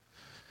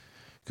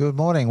Good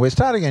morning. We're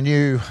starting a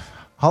new...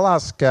 I'll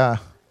ask... yeah,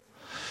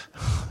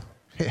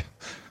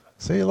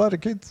 see you later,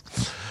 kids.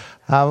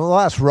 We'll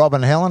ask Rob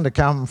and Helen to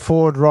come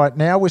forward right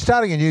now. We're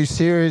starting a new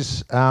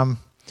series, a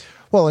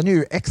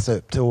new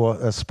excerpt or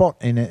a spot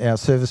in our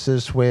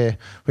services where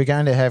we're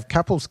going to have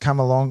couples come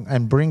along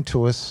and bring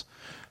to us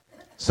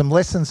some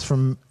lessons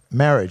from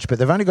marriage, but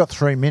they've only got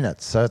 3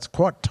 minutes, so it's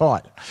quite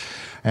tight.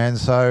 And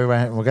so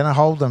we're going to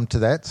hold them to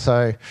that.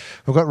 So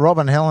we've got Rob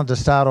and Helen to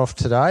start off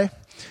today.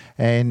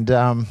 And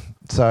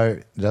so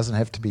it doesn't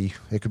have to be,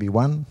 it could be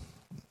one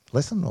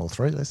lesson or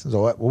 3 lessons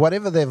or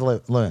whatever they've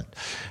learned.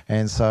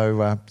 And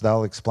so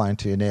they'll explain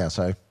to you now.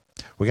 So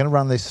we're going to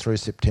run this through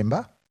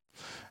September,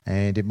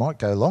 and it might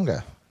go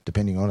longer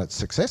depending on its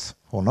success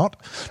or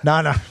not.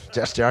 No,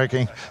 just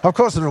joking. Of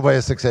course it'll be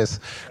a success.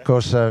 Of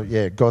course,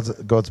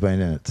 God's been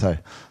in it. So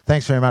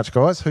thanks very much,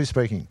 guys. Who's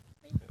speaking?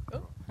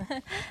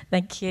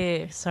 Thank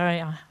you.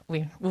 Sorry,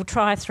 we'll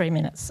try 3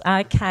 minutes.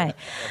 Okay.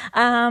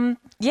 So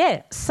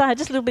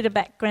just a little bit of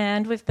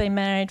background. We've been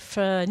married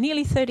for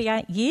nearly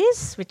 38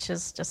 years, which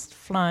has just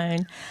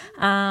flown.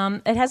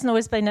 It hasn't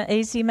always been an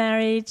easy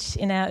marriage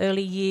in our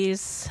early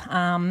years.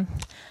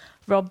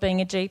 Rob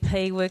being a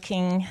GP,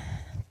 working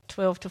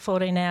 12 to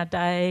 14-hour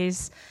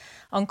days,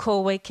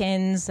 on-call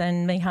weekends,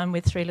 and me home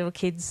with 3 little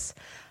kids.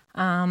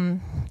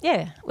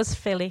 It was a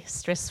fairly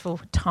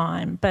stressful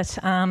time. But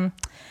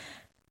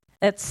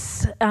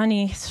it's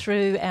only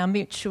through our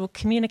mutual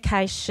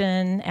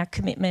communication, our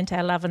commitment,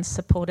 our love and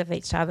support of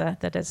each other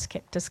that has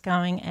kept us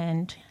going,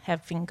 and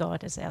having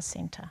God as our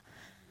centre.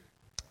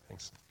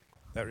 Thanks.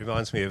 That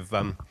reminds me of,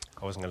 I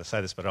wasn't going to say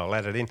this, but I'll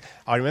add it in.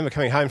 I remember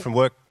coming home from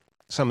work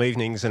some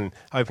evenings and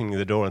opening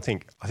the door and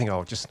I think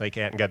I'll just sneak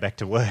out and go back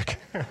to work.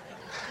 It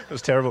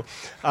was terrible.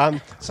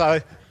 So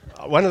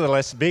one of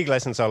the big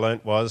lessons I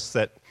learnt was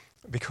that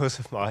because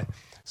of my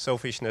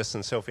selfishness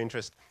and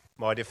self-interest,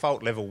 my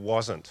default level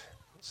wasn't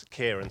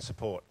care and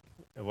support.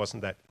 It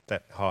wasn't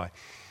that high.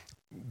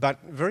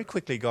 But very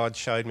quickly God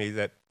showed me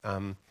that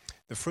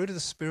the fruit of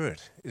the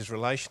Spirit is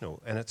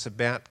relational, and it's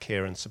about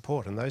care and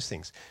support and those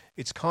things.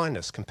 It's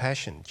kindness,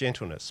 compassion,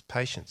 gentleness,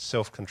 patience,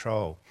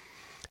 self-control.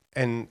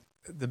 And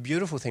the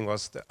beautiful thing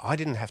was that I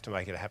didn't have to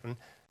make it happen.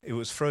 It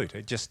was fruit.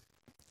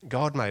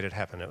 God made it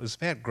happen. It was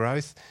about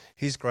growth,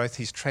 His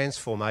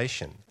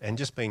transformation, and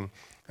just being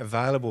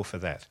available for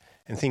that.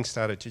 And things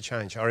started to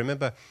change. I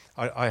remember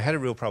I had a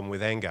real problem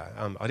with anger.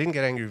 I didn't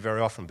get angry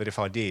very often, but if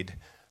I did,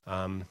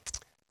 Helen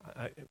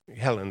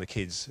and the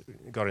kids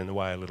got in the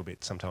way a little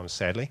bit sometimes,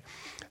 sadly.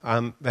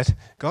 But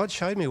God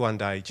showed me one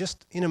day,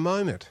 just in a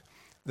moment,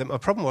 that my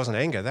problem wasn't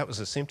anger. That was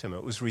a symptom.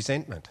 It was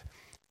resentment.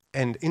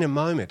 And in a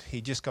moment,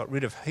 He just got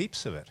rid of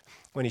heaps of it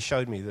when He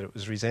showed me that it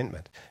was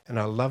resentment. And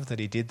I love that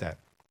He did that.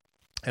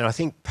 And I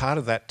think part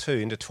of that too,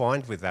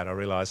 intertwined with that, I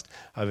realised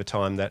over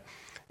time that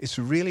it's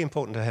really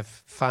important to have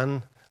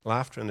fun,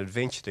 laughter and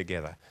adventure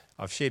together.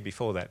 I've shared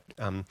before that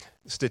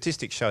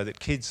statistics show that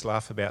kids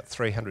laugh about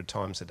 300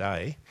 times a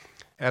day.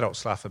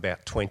 Adults laugh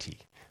about 20.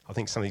 I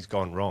think something's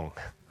gone wrong.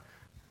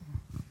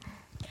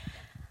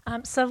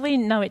 So we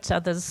know each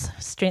other's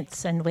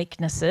strengths and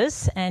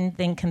weaknesses, and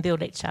then can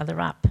build each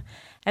other up.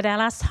 At our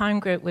last home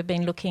group, we've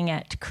been looking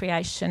at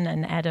creation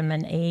and Adam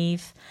and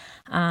Eve,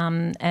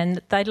 and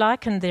they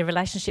likened their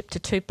relationship to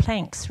 2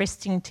 planks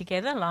resting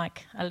together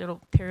like a little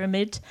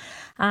pyramid.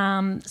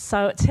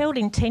 So it's held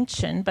in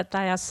tension, but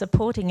they are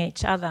supporting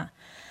each other.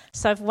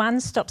 So if one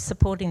stops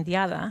supporting the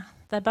other,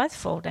 they both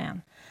fall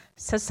down.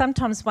 So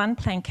sometimes one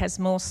plank has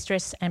more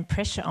stress and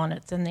pressure on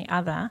it than the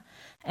other,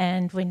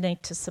 and we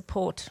need to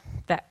support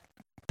that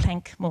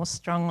plank more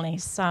strongly.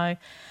 So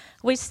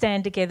we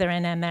stand together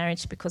in our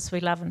marriage because we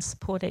love and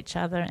support each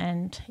other,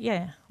 and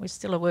we're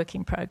still a work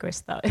in progress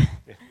though.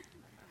 Yeah.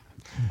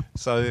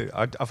 So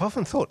I've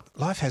often thought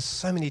life has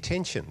so many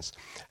tensions,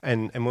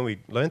 and when we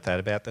learnt that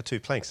about the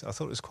 2 planks, I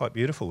thought it was quite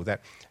beautiful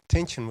that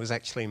tension was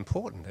actually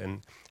important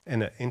and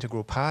an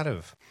integral part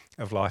of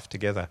life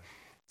together.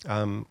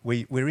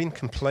 We're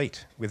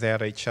incomplete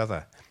without each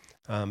other,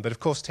 but of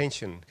course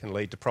tension can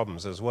lead to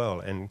problems as well,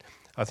 and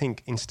I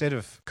think instead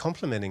of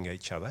complementing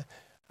each other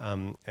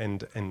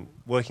and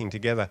working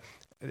together,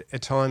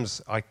 at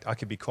times I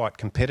could be quite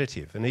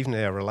competitive, and even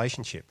in our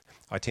relationship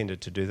I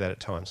tended to do that at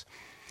times.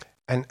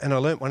 And I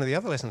learnt, one of the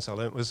other lessons I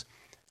learnt was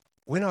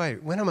when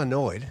I'm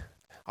annoyed,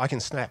 I can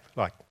snap,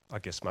 like I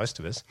guess most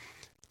of us.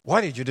 Why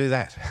did you do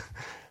that?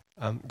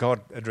 God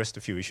addressed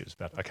a few issues,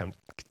 but I can't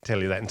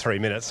tell you that in 3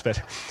 minutes.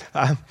 But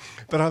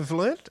I've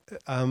learnt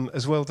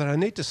as well that I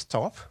need to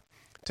stop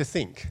to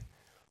think.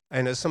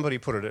 And as somebody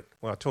put it,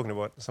 when I was talking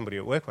to somebody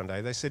at work one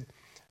day, they said,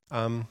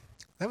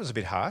 that was a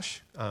bit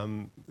harsh.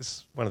 One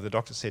of the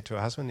doctors said to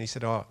her husband, he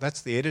said,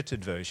 that's the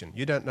edited version.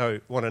 You don't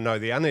want to know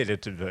the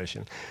unedited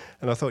version.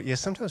 And I thought, yes,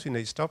 sometimes we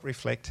need to stop,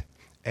 reflect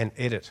and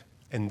edit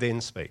and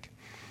then speak.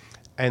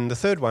 And the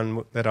third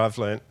one that I've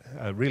learnt,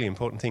 a really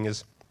important thing,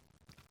 is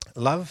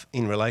love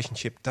in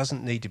relationship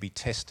doesn't need to be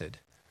tested.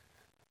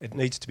 It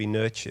needs to be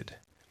nurtured.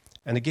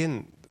 And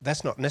again,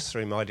 that's not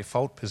necessarily my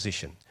default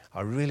position.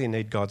 I really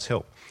need God's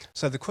help.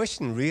 So the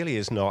question really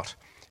is not,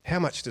 how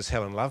much does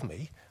Helen love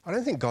me? I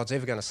don't think God's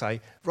ever going to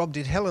say, Rob,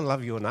 did Helen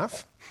love you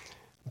enough?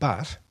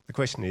 But the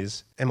question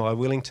is, am I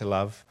willing to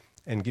love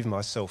and give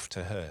myself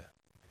to her?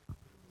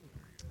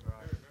 Right.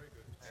 Very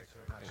good. Thanks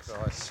very much,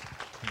 guys.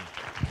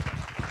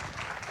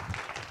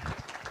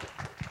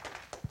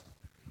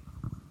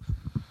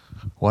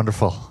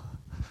 Wonderful.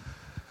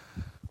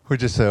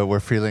 We're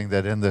feeling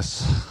that in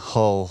this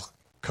whole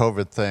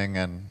COVID thing,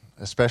 and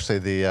especially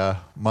the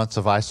months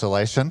of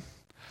isolation,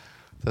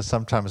 that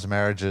sometimes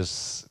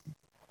marriages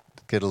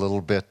get a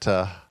little bit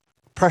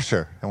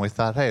pressure. And we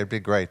thought, hey, it'd be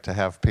great to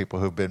have people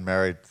who've been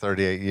married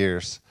 38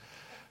 years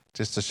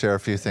just to share a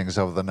few things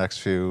over the next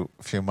few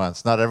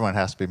months. Not everyone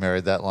has to be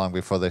married that long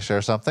before they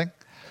share something,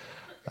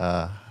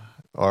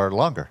 or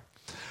longer.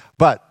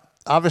 But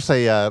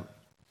obviously,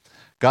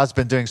 God's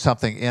been doing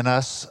something in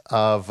us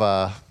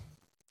of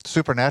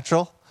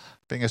supernatural,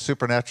 being a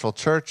supernatural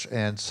church,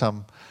 and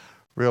some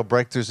real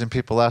breakthroughs in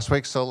people last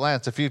week. So,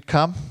 Lance, if you'd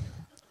come,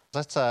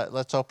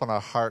 let's open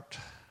our heart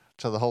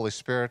to the Holy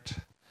Spirit.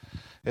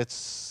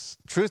 It's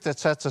truth that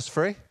sets us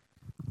free.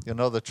 You'll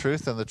know the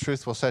truth, and the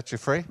truth will set you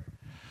free.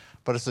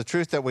 But it's the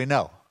truth that we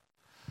know.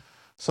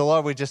 So,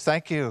 Lord, we just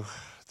thank you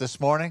this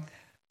morning.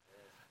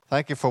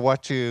 Thank you for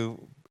what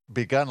you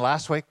begun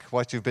last week,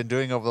 what you've been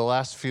doing over the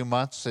last few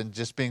months, and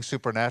just being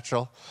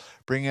supernatural,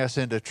 bringing us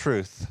into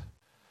truth.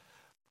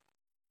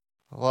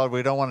 Lord,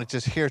 we don't want to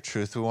just hear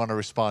truth, we want to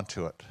respond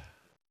to it.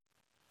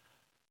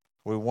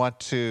 We want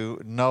to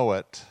know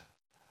it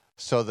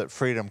so that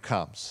freedom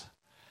comes.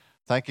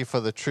 Thank you for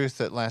the truth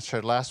that Lance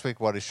shared last week,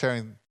 what he's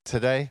sharing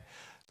today.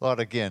 Lord,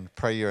 again,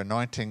 pray your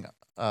anointing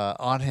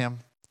on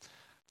him.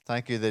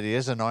 Thank you that he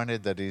is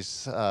anointed, that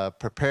he's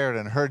prepared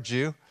and heard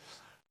you.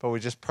 But we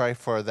just pray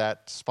for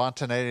that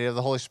spontaneity of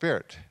the Holy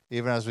Spirit,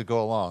 even as we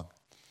go along.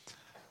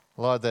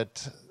 Lord,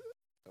 that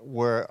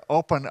we're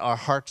open our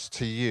hearts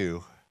to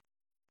you,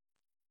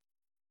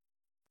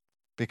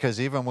 because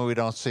even when we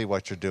don't see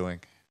what you're doing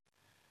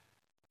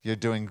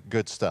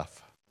good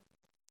stuff.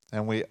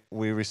 And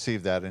we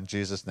receive that in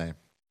Jesus' name.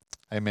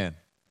 Amen.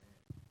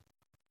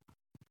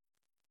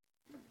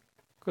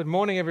 Good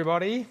morning,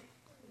 everybody.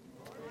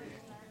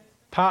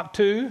 Part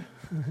 2.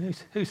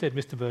 Who said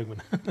Mr.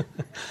 Bergman?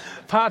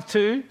 Part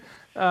 2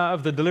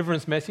 of the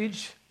deliverance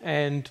message.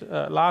 And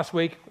last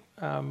week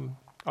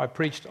I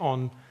preached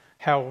on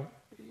how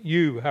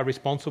you are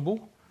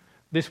responsible.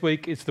 This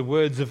week it's the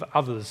words of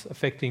others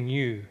affecting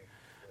you.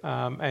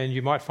 And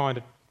you might find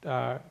it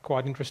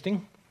quite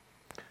interesting.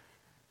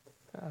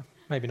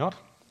 Maybe not.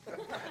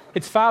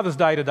 It's Father's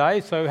Day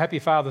today, so happy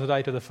Father's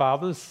Day to the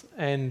fathers.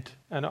 And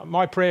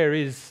my prayer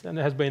is, and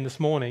it has been this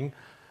morning,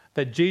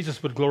 that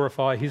Jesus would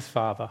glorify his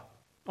Father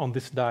on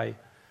this day.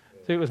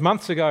 So it was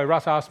months ago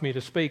Russ asked me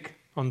to speak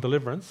on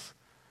deliverance,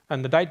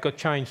 and the date got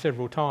changed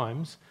several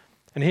times.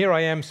 And here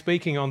I am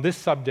speaking on this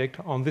subject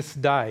on this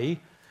day,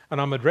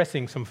 and I'm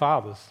addressing some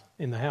fathers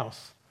in the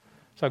house.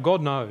 So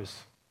God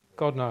knows.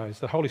 God knows.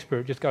 The Holy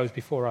Spirit just goes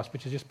before us,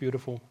 which is just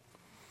beautiful.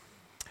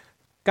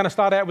 Going to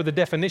start out with a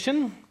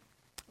definition.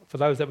 For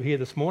those that were here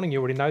this morning, you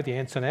already know the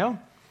answer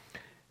now.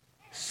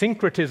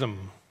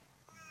 Syncretism.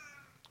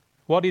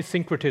 What is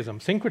syncretism?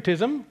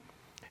 Syncretism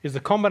is the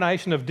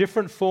combination of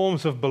different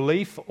forms of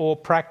belief or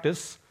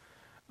practice,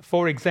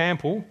 for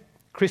example,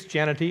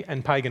 Christianity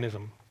and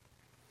paganism.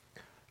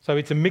 So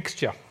it's a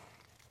mixture,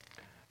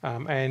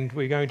 and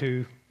we're going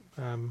to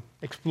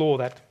explore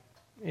that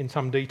in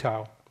some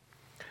detail.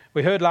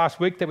 We heard last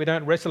week that we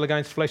don't wrestle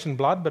against flesh and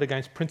blood, but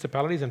against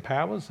principalities and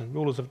powers and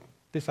rulers of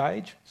this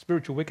age,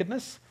 spiritual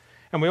wickedness.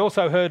 And we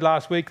also heard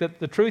last week that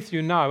the truth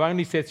you know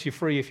only sets you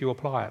free if you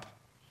apply it.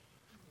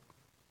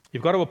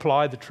 You've got to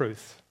apply the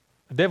truth.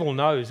 The devil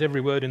knows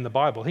every word in the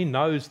Bible. He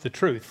knows the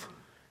truth,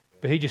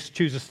 but he just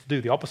chooses to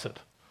do the opposite.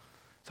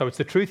 So it's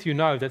the truth you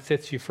know that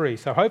sets you free.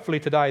 So hopefully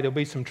today there'll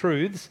be some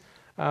truths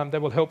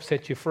that will help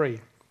set you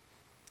free.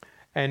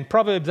 And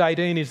Proverbs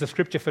 18 is the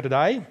scripture for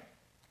today.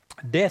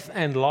 Death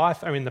and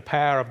life are in the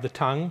power of the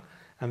tongue,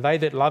 and they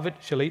that love it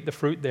shall eat the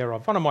fruit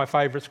thereof. One of my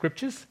favourite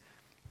scriptures.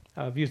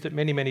 I've used it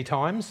many, many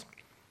times.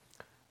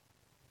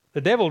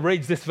 The devil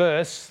reads this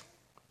verse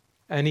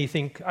and he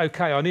thinks,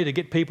 okay, I need to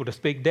get people to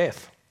speak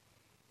death.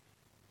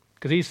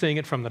 Because he's seeing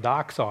it from the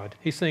dark side.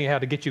 He's seeing how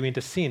to get you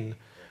into sin.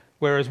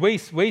 Whereas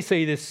we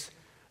see this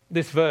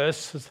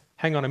verse as,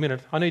 hang on a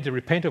minute, I need to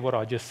repent of what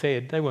I just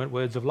said. They weren't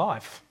words of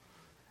life.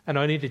 And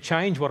I need to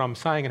change what I'm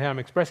saying and how I'm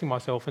expressing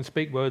myself and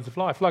speak words of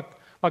life.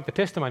 Like the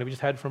testimony we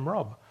just had from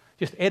Rob.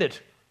 Just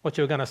edit what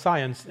you're going to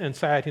say and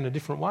say it in a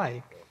different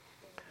way.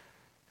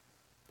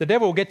 The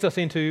devil gets us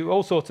into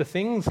all sorts of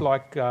things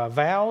like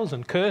vows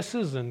and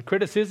curses and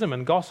criticism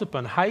and gossip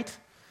and hate.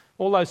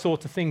 All those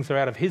sorts of things are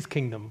out of his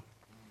kingdom.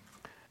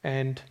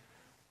 And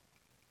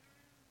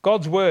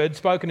God's word,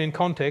 spoken in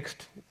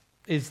context,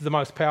 is the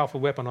most powerful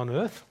weapon on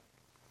earth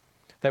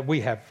that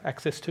we have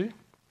access to.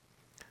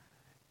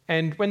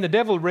 And when the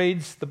devil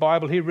reads the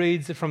Bible, he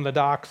reads it from the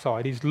dark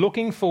side. He's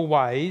looking for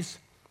ways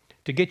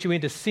to get you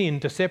into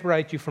sin, to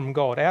separate you from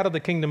God, out of the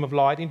kingdom of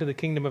light into the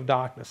kingdom of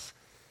darkness.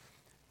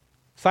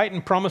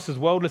 Satan promises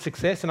worldly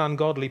success and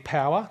ungodly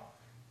power,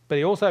 but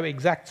he also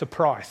exacts a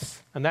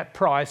price, and that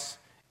price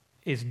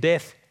is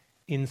death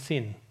in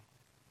sin.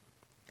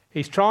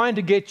 He's trying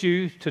to get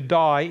you to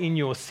die in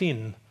your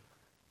sin,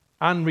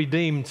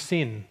 unredeemed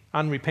sin,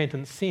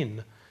 unrepentant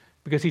sin,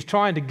 because he's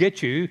trying to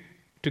get you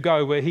to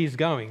go where he's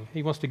going.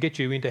 He wants to get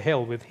you into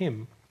hell with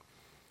him.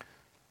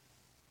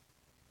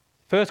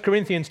 1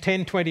 Corinthians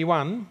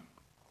 10:21,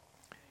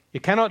 you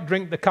cannot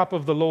drink the cup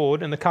of the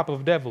Lord and the cup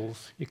of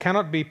devils. You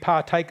cannot be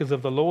partakers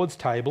of the Lord's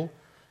table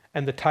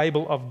and the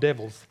table of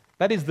devils.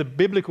 That is the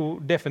biblical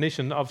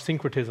definition of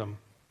syncretism.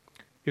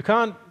 You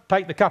can't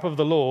take the cup of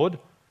the Lord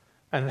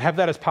and have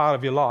that as part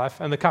of your life,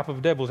 and the cup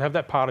of devils have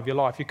that part of your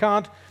life. You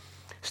can't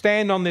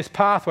stand on this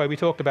pathway we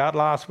talked about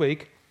last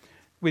week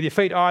with your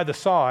feet either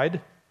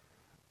side,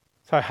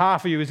 so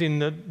half of you is in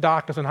the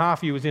darkness and half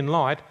of you is in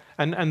light,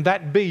 and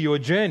that be your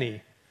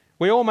journey.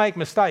 We all make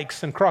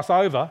mistakes and cross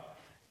over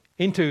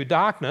into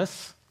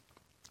darkness,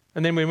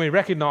 and then when we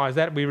recognise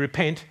that, we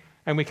repent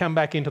and we come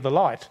back into the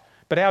light.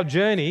 But our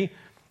journey,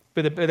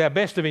 with our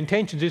best of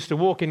intentions, is to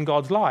walk in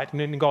God's light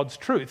and in God's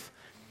truth.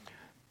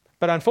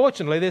 But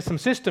unfortunately, there's some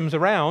systems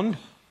around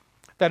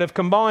that have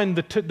combined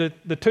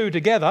the two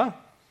together,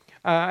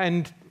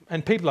 and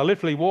people are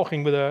literally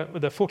walking with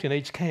a foot in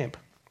each camp.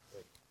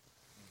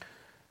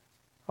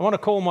 I want to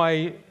call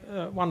my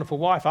wonderful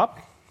wife up,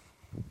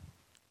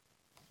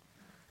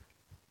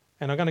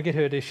 and I'm going to get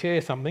her to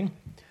share something.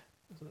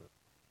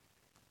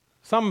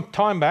 Some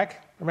time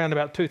back, around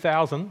about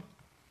 2000,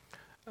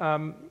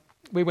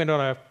 we went on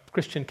a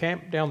Christian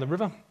camp down the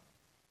river,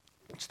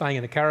 staying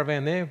in a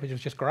caravan there, which was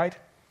just great.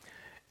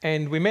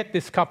 And we met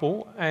this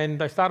couple, and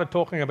they started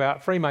talking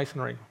about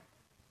Freemasonry.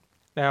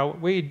 Now,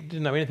 we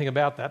didn't know anything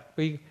about that.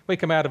 We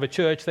come out of a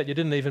church that you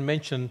didn't even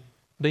mention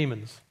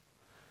demons.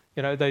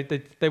 You know, they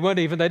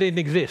didn't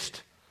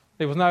exist.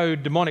 There was no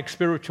demonic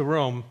spiritual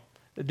realm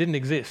that didn't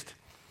exist.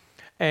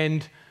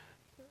 And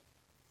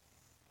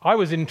I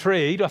was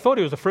intrigued. I thought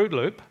it was a Fruit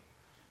Loop.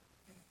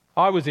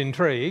 I was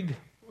intrigued.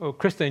 Well,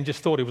 Christine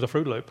just thought it was a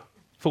Fruit Loop,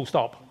 full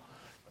stop,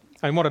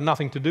 and wanted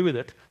nothing to do with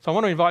it. So I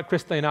want to invite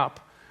Christine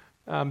up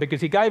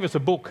because he gave us a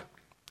book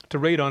to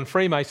read on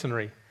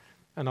Freemasonry,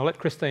 and I'll let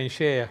Christine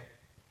share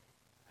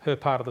her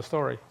part of the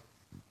story.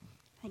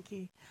 Thank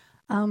you.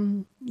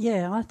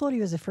 Yeah, I thought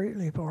he was a Fruit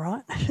Loop, all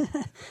right,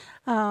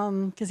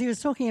 because he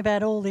was talking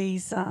about all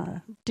these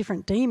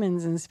different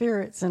demons and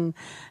spirits and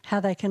how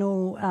they can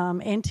all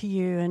enter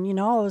you. And, you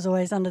know, I was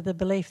always under the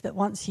belief that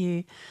once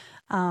you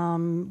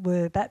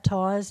were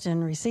baptised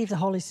and received the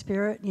Holy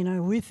Spirit, you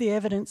know, with the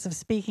evidence of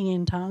speaking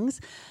in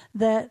tongues,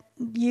 that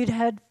you'd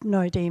had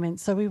no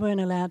demons. So we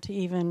weren't allowed to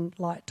even,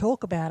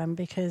 talk about them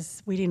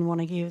because we didn't want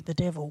to give the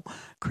devil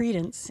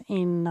credence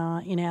in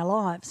our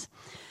lives.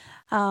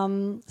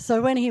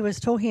 So when he was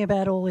talking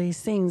about all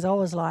these things, I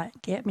was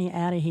like, get me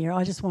out of here.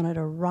 I just wanted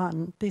to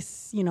run.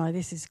 This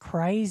is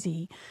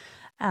crazy.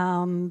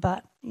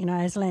 But, you know,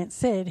 as Lance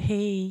said,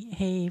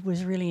 he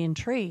was really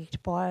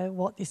intrigued by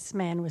what this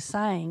man was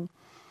saying.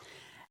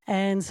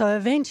 And so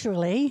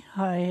eventually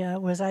I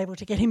was able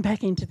to get him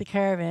back into the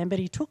caravan, but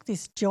he took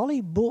this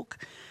jolly book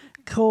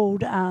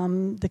called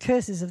The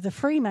Curses of the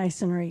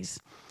Freemasonries.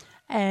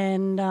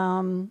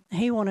 And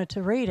he wanted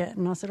to read it.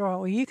 And I said, all right,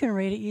 well, you can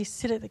read it. You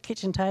sit at the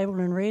kitchen table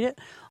and read it.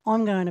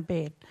 I'm going to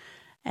bed.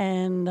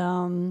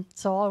 And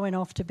so I went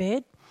off to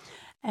bed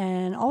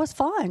and I was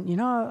fine. You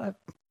know,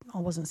 I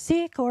wasn't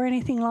sick or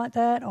anything like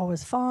that. I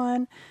was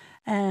fine.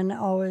 And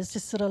I was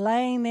just sort of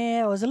laying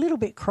there. I was a little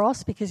bit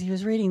cross because he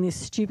was reading this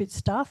stupid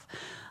stuff.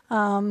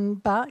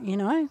 But, you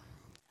know,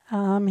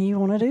 he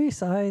wanted to,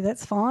 so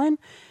that's fine.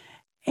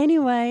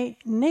 Anyway,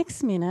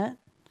 next minute,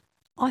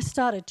 I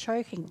started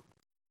choking.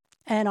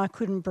 And I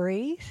couldn't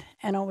breathe,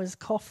 and I was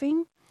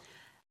coughing.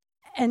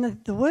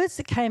 And the words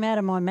that came out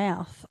of my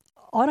mouth,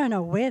 I don't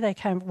know where they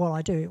came. Well,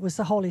 I do. It was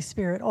the Holy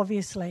Spirit,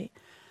 obviously.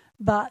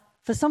 But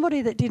for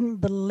somebody that didn't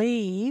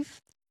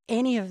believe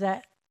any of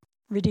that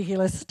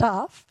ridiculous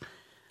stuff,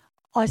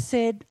 I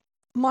said,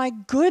 my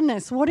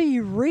goodness, what are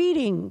you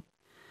reading?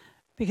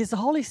 Because the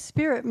Holy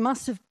Spirit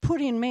must have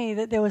put in me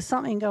that there was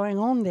something going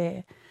on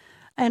there.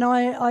 And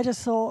I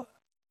just thought,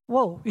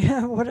 whoa,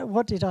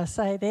 what did I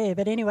say there?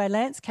 But anyway,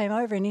 Lance came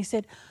over and he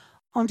said,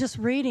 I'm just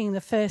reading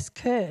the first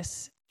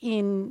curse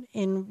in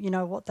you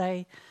know what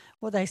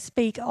they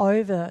speak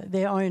over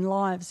their own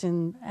lives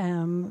in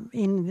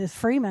the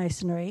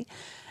Freemasonry,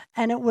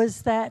 and it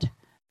was that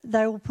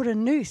they will put a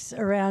noose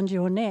around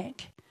your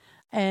neck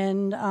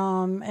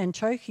and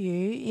choke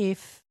you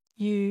if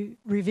you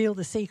reveal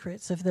the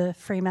secrets of the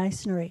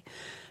Freemasonry.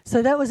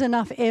 So that was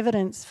enough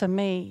evidence for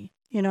me,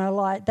 you know,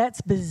 like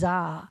that's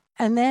bizarre.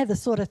 And they're the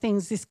sort of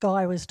things this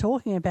guy was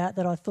talking about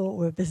that I thought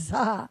were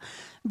bizarre.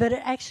 But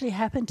it actually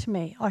happened to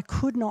me. I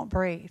could not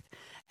breathe.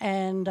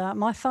 And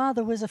my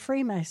father was a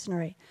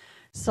Freemasonry.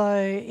 So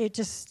it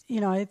just,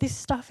 you know, this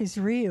stuff is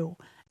real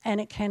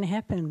and it can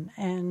happen.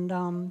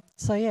 And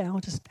so, yeah, I'll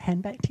just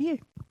hand back to you.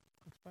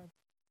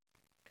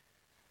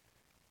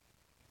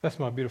 That's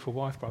my beautiful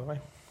wife, by the way.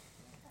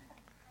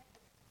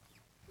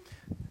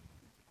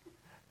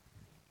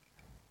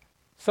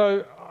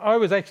 So I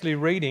was actually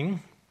reading,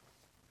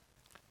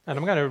 and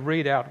I'm going to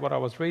read out what I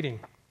was reading.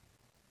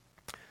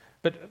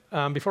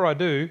 But before I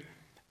do,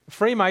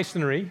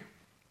 Freemasonry,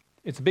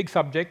 it's a big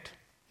subject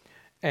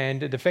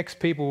and it affects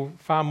people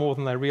far more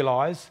than they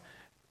realise.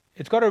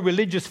 It's got a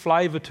religious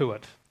flavour to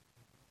it.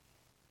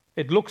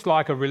 It looks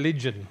like a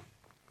religion.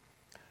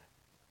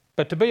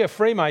 But to be a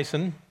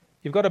Freemason,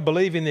 you've got to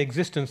believe in the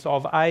existence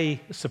of a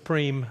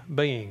supreme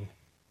being.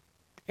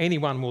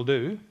 Anyone will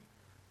do.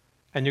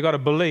 And you've got to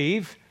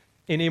believe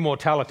in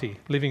immortality,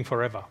 living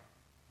forever.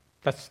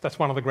 That's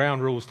one of the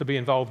ground rules to be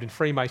involved in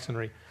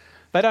Freemasonry.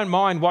 They don't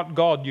mind what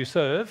God you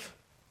serve,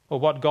 or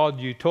what God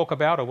you talk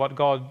about, or what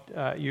God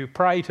you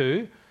pray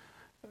to.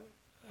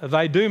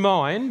 They do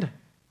mind,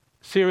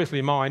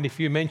 seriously mind, if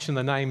you mention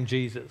the name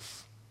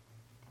Jesus.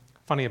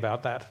 Funny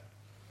about that,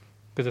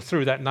 because it's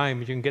through that name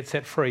you can get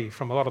set free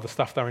from a lot of the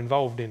stuff they're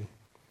involved in.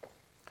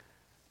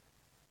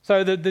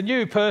 So the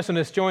new person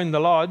has joined the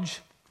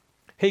lodge.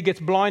 He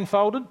gets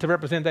blindfolded to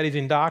represent that he's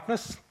in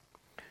darkness.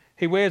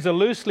 He wears a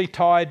loosely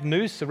tied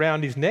noose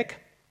around his neck,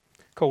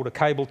 called a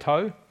cable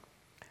tow.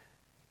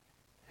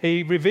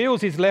 He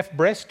reveals his left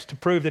breast to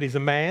prove that he's a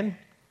man.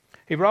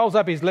 He rolls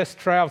up his left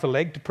trouser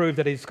leg to prove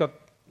that he's got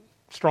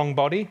a strong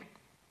body.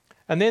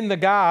 And then the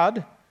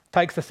guard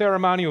takes the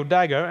ceremonial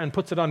dagger and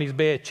puts it on his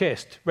bare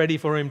chest, ready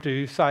for him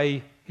to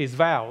say his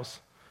vows.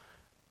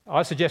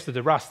 I suggested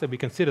to Russ that we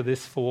consider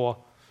this for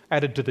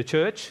added to the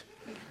church.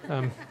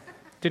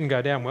 Didn't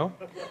go down well.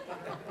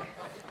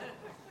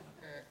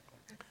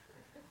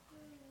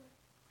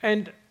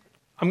 And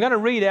I'm going to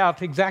read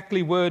out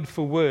exactly word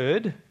for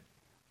word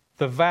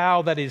the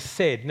vow that is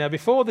said. Now,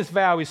 before this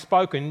vow is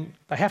spoken,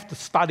 they have to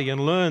study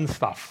and learn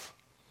stuff.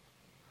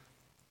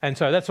 And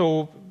so that's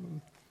all.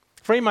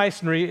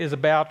 Freemasonry is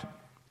about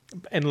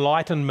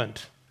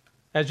enlightenment.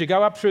 As you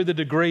go up through the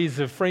degrees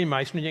of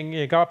Freemasonry,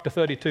 you go up to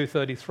 32,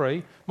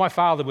 33. My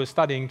father was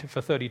studying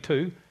for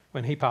 32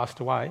 when he passed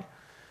away.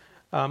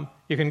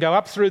 You can go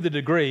up through the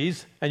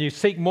degrees and you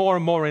seek more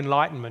and more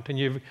enlightenment, and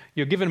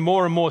you're given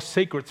more and more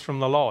secrets from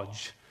the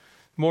lodge.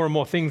 More and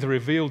more things are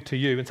revealed to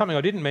you. And something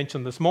I didn't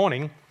mention this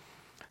morning,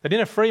 that in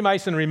a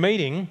Freemasonry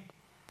meeting,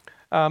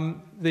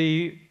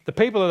 the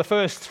people of the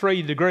first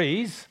 3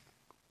 degrees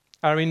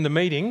are in the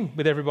meeting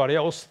with everybody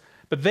else,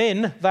 but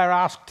then they're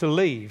asked to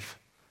leave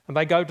and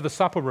they go to the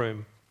supper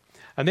room.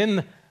 And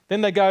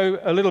then they go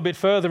a little bit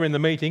further in the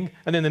meeting,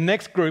 and then the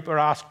next group are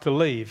asked to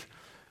leave.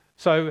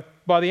 So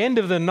by the end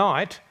of the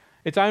night,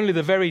 it's only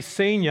the very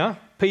senior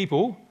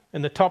people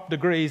in the top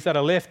degrees that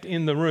are left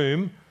in the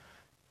room,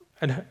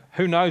 and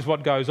who knows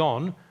what goes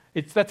on.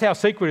 That's how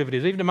secretive it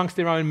is. Even amongst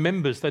their own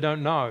members, they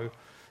don't know.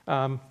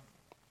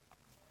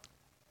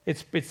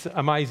 It's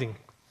amazing.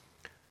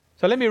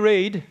 So let me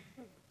read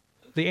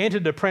the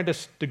entered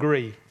apprentice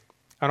degree.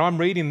 And I'm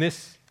reading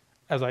this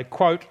as a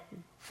quote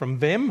from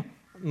them,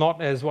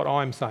 not as what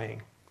I'm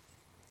saying.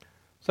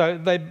 So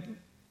they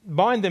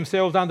bind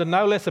themselves under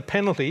no less a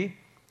penalty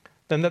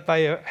than that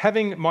they are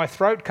having my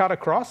throat cut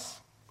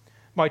across,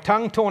 my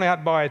tongue torn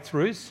out by its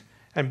roots,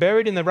 and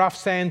buried in the rough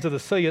sands of the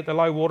sea at the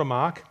low water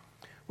mark,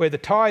 where the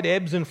tide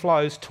ebbs and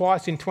flows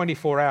twice in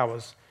 24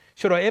 hours.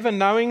 Should I ever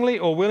knowingly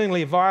or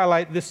willingly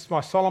violate this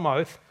my solemn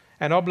oath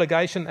and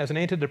obligation as an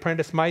entered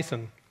apprentice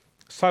mason,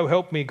 so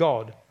help me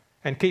God,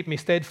 and keep me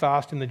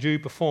steadfast in the due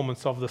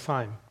performance of the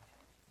same.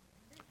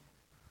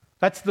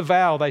 That's the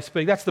vow they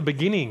speak. That's the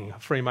beginning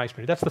of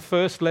Freemasonry. That's the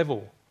first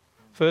level,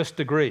 first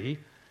degree.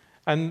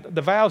 And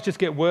the vows just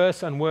get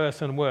worse and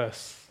worse and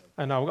worse.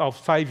 And I'll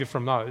save you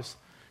from those.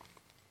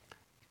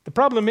 The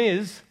problem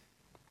is,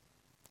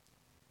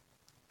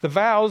 the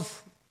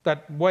vows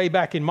that way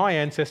back in my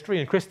ancestry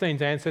and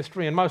Christine's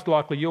ancestry, and most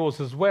likely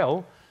yours as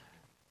well,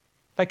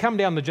 they come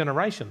down the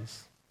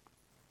generations.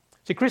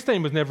 See,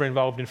 Christine was never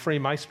involved in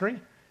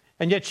Freemasonry,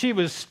 and yet she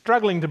was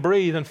struggling to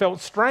breathe and felt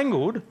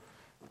strangled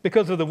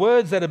because of the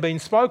words that had been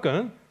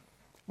spoken,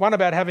 one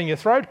about having your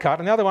throat cut,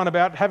 and the other one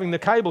about having the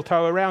cable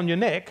tow around your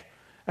neck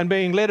and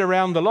being led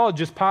around the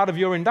lodge as part of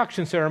your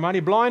induction ceremony,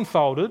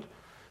 blindfolded,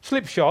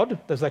 slipshod,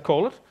 as they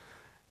call it.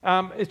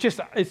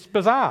 It's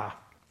bizarre.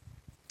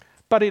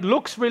 But it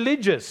looks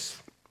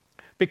religious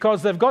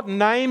because they've got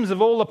names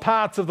of all the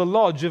parts of the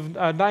lodge,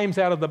 of names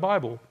out of the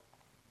Bible.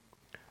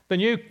 The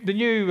new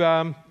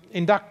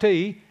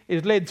inductee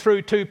is led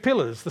through 2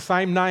 pillars, the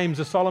same names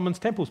as Solomon's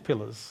Temple's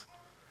pillars.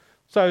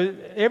 So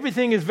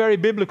everything is very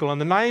biblical,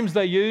 and the names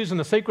they use and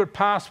the secret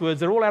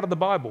passwords, they're all out of the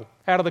Bible,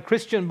 out of the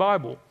Christian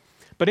Bible.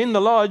 But in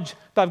the lodge,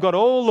 they've got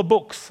all the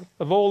books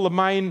of all the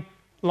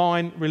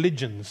mainline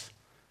religions.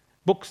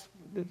 Books,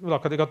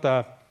 like they've got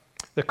the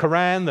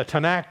Quran, the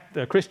Tanakh,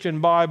 the Christian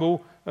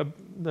Bible, I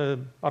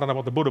don't know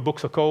what the Buddha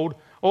books are called.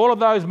 All of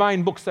those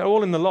main books, they're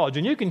all in the lodge.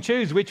 And you can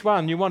choose which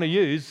one you want to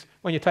use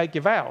when you take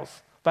your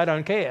vows. They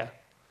don't care.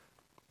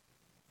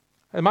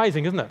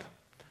 Amazing, isn't it?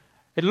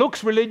 It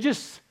looks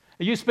religious.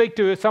 You speak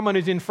to someone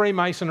who's in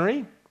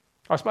Freemasonry.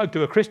 I spoke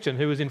to a Christian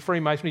who was in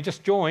Freemasonry,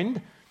 just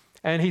joined,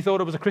 and he thought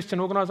it was a Christian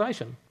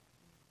organisation.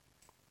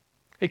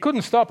 He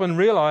couldn't stop and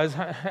realise,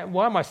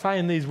 why am I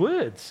saying these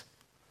words?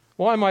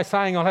 Why am I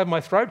saying I'll have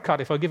my throat cut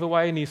if I give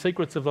away any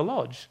secrets of the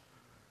lodge?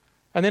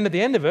 And then at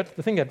the end of it,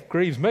 the thing that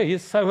grieves me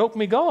is, so help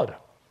me God.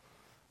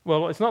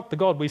 Well, it's not the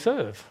God we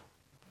serve.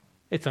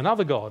 It's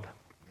another God.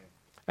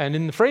 And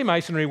in the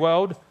Freemasonry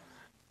world,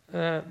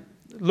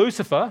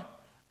 Lucifer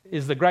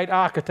is the great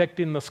architect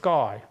in the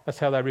sky. That's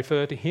how they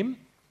refer to him.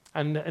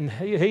 And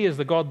he is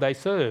the God they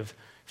serve.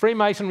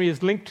 Freemasonry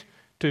is linked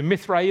to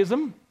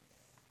Mithraism,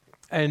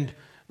 and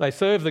they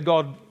serve the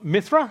god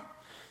Mithra.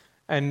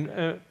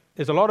 And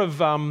there's a lot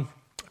of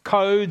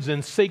codes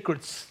and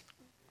secrets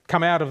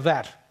come out of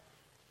that.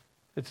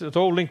 It's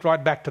all linked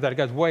right back to that. It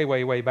goes way,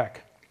 way, way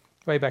back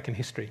in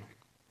history.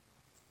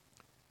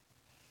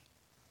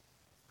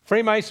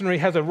 Freemasonry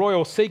has a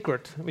royal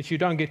secret which you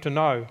don't get to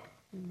know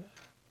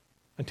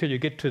until you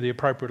get to the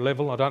appropriate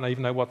level. I don't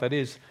even know what that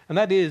is. And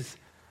that is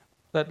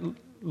that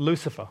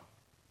Lucifer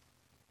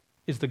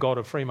is the god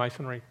of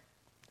Freemasonry.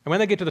 And when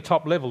they get to the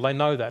top level, they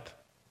know that.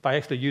 They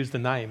actually use the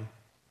name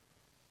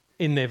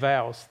in their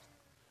vows.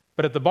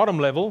 But at the bottom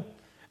level,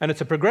 and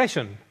it's a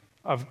progression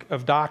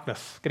of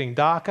darkness, getting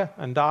darker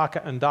and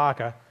darker and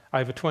darker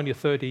over 20 or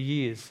 30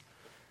 years.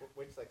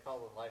 Which they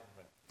call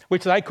enlightenment.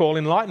 Which they call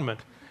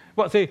enlightenment.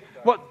 What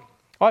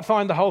I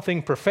find the whole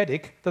thing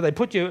prophetic, that they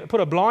put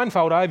a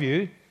blindfold over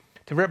you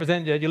to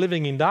represent that you're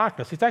living in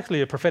darkness. It's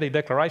actually a prophetic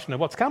declaration of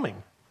what's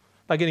coming.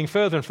 They're getting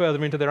further and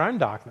further into their own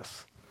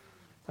darkness.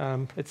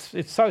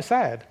 It's so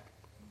sad.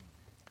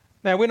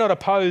 Now, we're not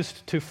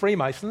opposed to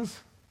Freemasons,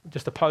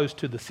 just opposed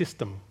to the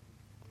system.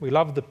 We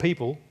love the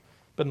people,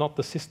 but not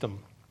the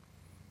system.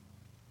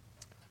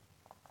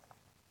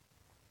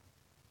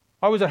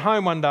 I was at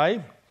home one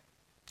day,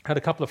 had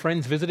a couple of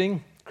friends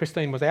visiting.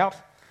 Christine was out,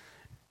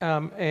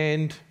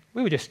 and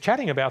we were just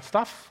chatting about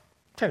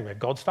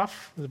God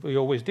stuff, as we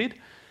always did.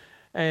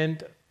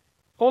 And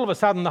all of a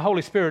sudden, the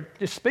Holy Spirit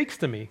just speaks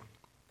to me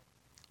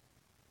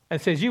and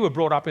says, "You were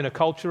brought up in a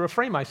culture of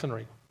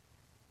Freemasonry."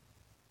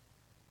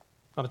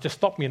 And it just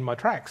stopped me in my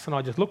tracks, and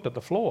I just looked at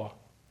the floor,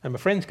 and my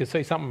friends could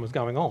see something was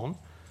going on,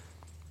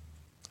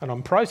 and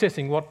I'm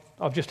processing what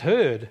I've just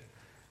heard.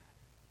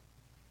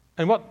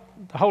 And what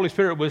the Holy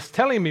Spirit was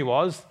telling me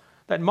was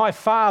that my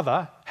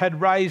father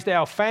had raised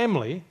our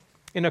family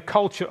in a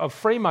culture of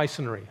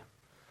Freemasonry.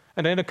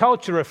 And in a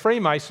culture of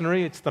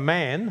Freemasonry, it's the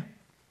man,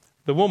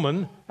 the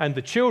woman, and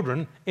the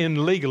children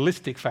in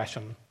legalistic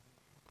fashion.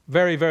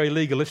 Very, very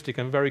legalistic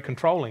and very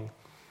controlling.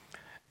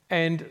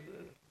 And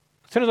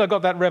as soon as I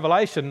got that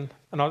revelation,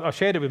 and I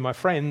shared it with my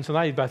friends, and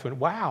they both went,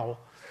 "Wow."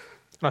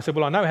 And I said,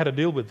 "Well, I know how to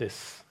deal with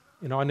this.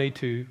 I need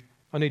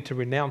to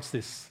renounce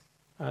this.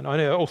 And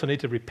I also need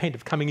to repent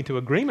of coming into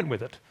agreement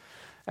with it."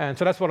 And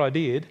so that's what I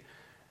did,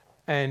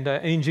 and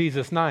in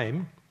Jesus'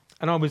 name.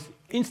 And I was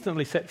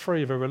instantly set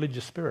free of a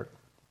religious spirit.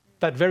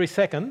 That very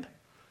second.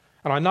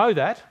 And I know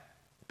that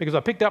because I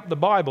picked up the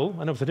Bible,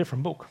 and it was a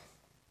different book.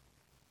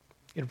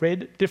 It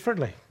read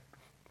differently.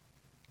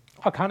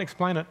 I can't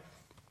explain it.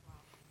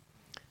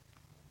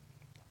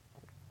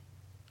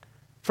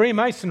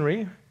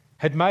 Freemasonry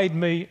had made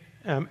me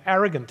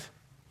arrogant,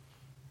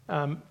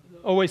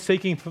 always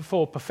seeking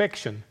for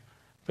perfection.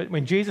 But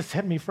when Jesus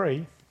set me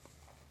free,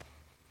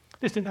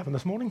 this didn't happen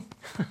this morning.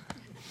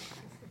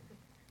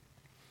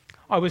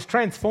 I was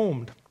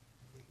transformed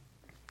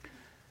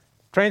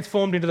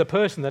into the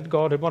person that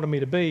God had wanted me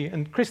to be.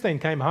 And Christine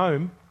came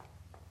home,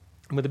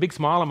 and with a big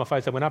smile on my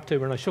face, I went up to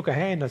her and I shook her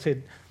hand. I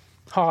said,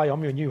 "Hi,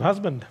 I'm your new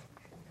husband."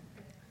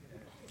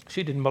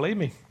 She didn't believe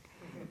me.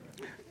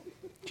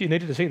 She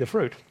needed to see the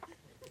fruit,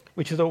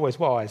 which is always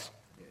wise.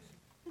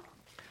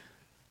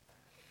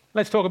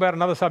 Let's talk about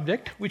another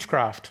subject,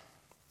 witchcraft.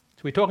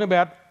 So we're talking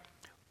about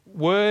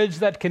words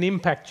that can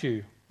impact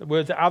you, the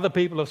words that other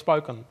people have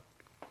spoken.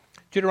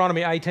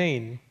 Deuteronomy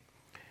 18.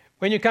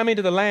 "When you come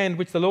into the land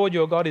which the Lord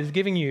your God is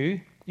giving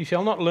you, you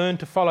shall not learn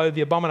to follow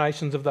the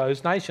abominations of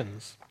those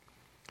nations.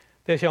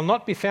 There shall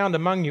not be found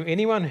among you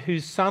anyone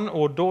whose son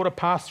or daughter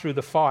passed through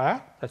the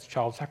fire," that's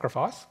child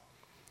sacrifice,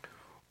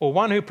 "or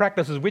one who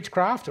practices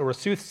witchcraft, or a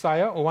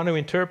soothsayer, or one who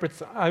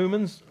interprets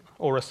omens,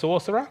 or a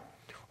sorcerer,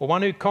 or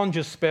one who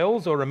conjures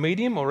spells, or a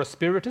medium, or a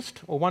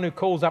spiritist, or one who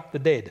calls up the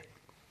dead,"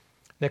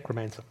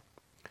 necromancer.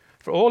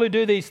 "For all who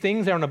do these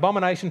things are an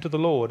abomination to the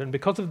Lord, and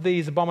because of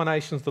these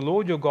abominations the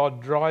Lord your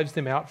God drives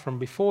them out from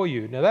before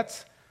you." Now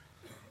that's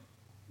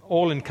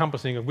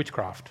all-encompassing of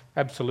witchcraft,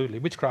 absolutely.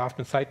 Witchcraft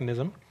and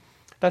Satanism.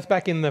 That's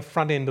back in the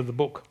front end of the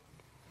book.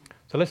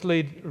 So let's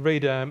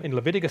read in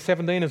Leviticus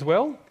 17 as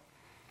well.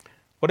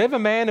 "Whatever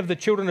man of the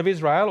children of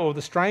Israel or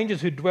the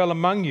strangers who dwell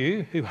among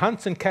you who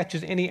hunts and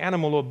catches any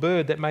animal or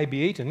bird that may be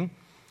eaten,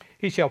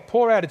 he shall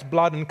pour out its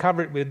blood and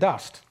cover it with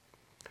dust.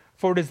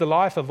 For it is the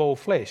life of all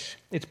flesh.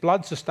 Its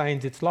blood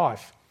sustains its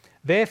life.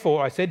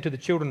 Therefore I said to the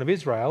children of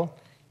Israel,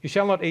 you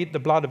shall not eat the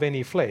blood of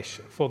any flesh,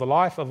 for the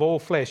life of all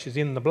flesh is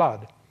in the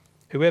blood.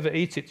 Whoever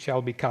eats it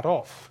shall be cut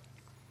off."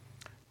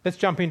 Let's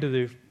jump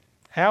into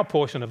our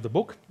portion of the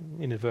book,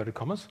 in inverted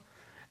commas.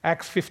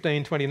 Acts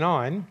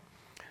 15:29,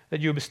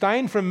 "that you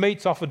abstain from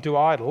meats offered to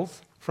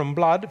idols, from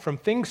blood, from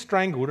things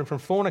strangled, and from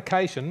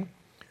fornication,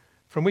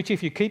 from which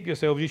if you keep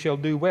yourselves you shall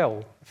do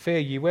well, fare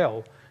ye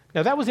well."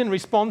 Now that was in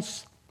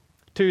response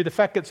to the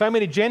fact that so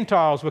many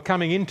Gentiles were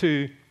coming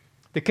into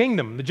the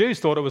kingdom. The Jews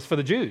thought it was for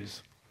the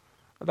Jews.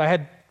 They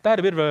had they had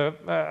a bit of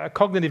a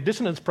cognitive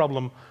dissonance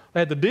problem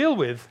they had to deal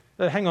with.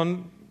 Hang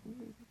on,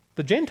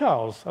 the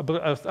Gentiles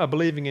are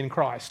believing in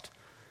Christ.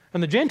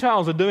 And the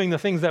Gentiles are doing the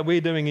things that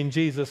we're doing in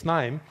Jesus'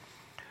 name.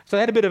 So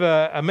they had a bit of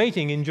a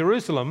meeting in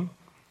Jerusalem,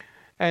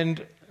 and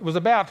it was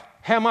about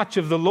how much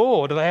of the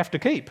law do they have to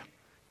keep.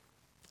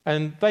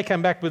 And they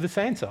came back with this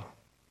answer.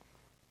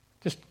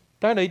 Just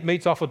don't eat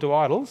meats offered to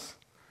idols,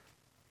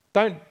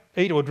 don't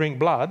eat or drink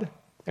blood,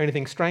 or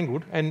anything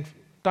strangled, and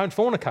don't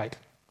fornicate.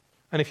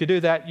 And if you do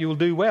that, you'll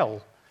do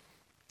well.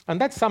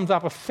 And that sums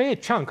up a fair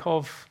chunk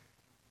of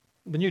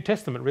the New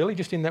Testament, really,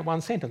 just in that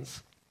one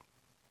sentence.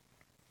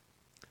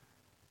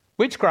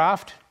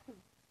 Witchcraft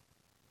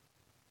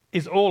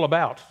is all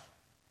about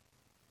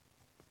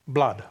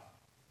blood.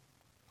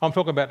 I'm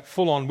talking about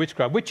full-on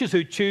witchcraft. Witches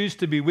who choose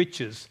to be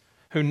witches,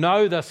 who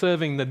know they're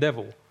serving the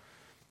devil.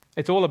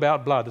 It's all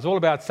about blood. It's all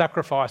about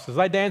sacrifices.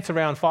 They dance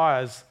around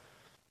fires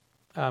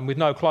with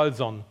no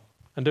clothes on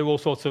and do all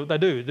sorts of... I'm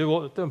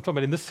talking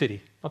about in this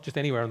city, not just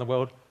anywhere in the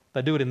world.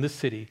 They do it in this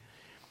city.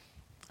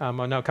 I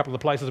know a couple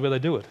of places where they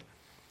do it.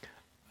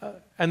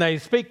 And they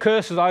speak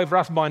curses over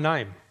us by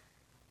name.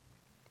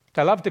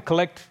 They love to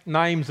collect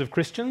names of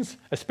Christians,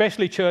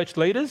 especially church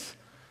leaders,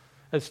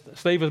 as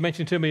Steve was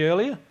mentioning to me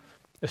earlier,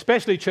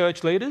 especially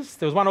church leaders.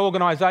 There was one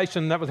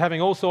organisation that was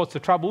having all sorts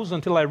of troubles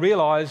until they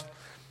realised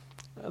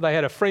they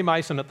had a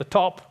Freemason at the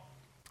top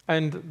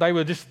and they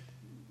were just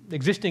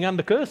existing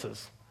under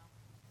curses.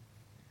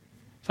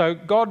 So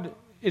God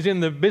is in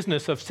the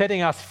business of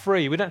setting us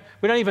free. We don't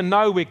even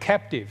know we're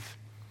captive.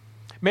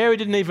 Mary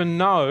didn't even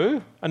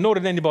know, and nor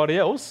did anybody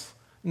else,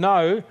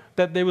 know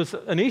that there was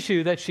an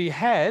issue that she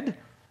had,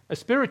 a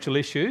spiritual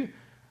issue,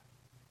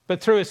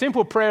 but through a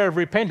simple prayer of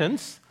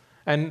repentance,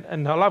 and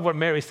I love what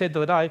Mary said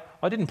the other day,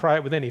 I didn't pray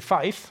it with any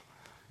faith,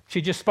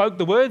 she just spoke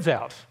the words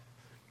out,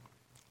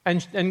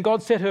 and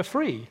God set her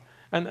free.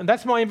 And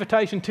that's my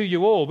invitation to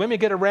you all. When we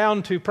get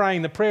around to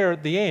praying the prayer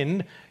at the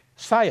end,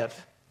 say it.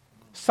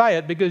 Say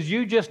it, because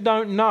you just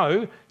don't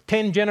know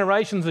 10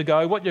 generations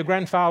ago what your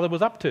grandfather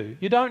was up to.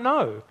 You don't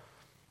know.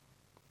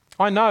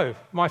 I know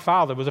my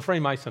father was a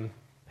Freemason.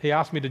 He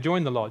asked me to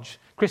join the lodge.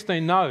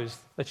 Christine knows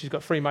that she's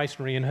got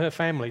Freemasonry in her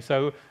family,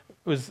 so it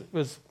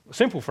was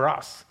simple for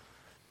us.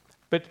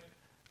 But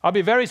I'd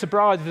be very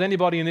surprised if there's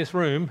anybody in this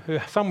room who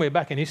somewhere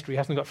back in history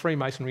hasn't got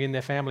Freemasonry in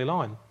their family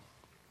line.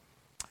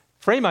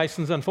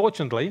 Freemasons,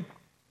 unfortunately,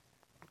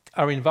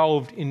 are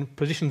involved in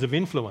positions of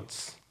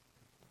influence.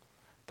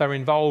 They're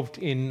involved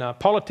in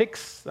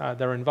politics,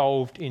 they're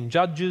involved in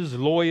judges,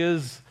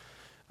 lawyers.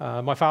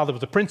 My father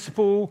was a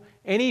principal.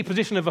 Any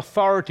position of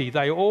authority,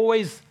 they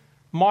always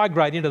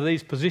migrate into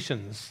these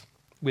positions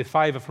with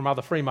favour from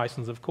other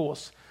Freemasons, of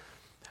course.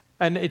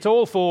 And it's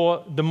all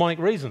for demonic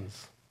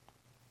reasons.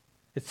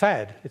 It's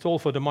sad. It's all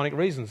for demonic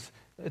reasons.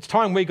 It's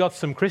time we got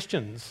some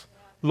Christians,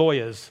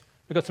 lawyers.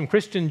 We've got some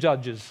Christian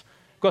judges.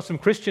 We've got some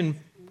Christian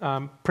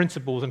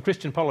principals and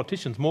Christian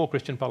politicians, more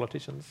Christian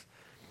politicians.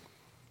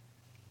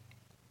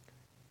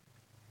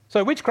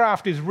 So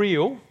witchcraft is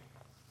real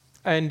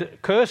and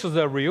curses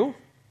are real.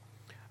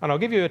 And I'll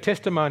give you a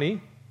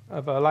testimony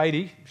of a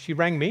lady. She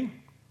rang me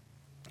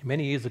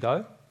many years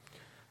ago.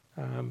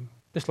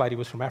 This lady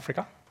was from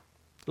Africa.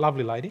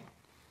 Lovely lady.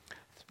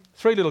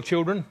 3 little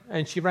children.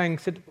 And she rang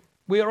and said,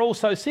 "We are all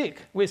so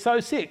sick. We're so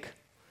sick.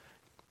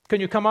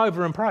 Can you come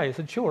over and pray?" I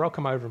said, "Sure, I'll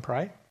come over and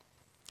pray."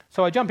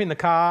 So I jump in the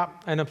car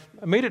and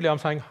immediately I'm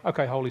saying,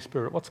 "Okay, Holy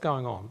Spirit, what's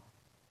going on?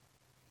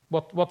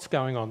 What's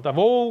going on?" They've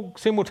all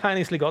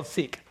simultaneously got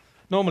sick.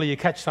 Normally you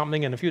catch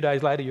something and a few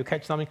days later you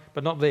catch something,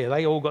 but not there.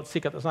 They all got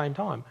sick at the same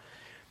time.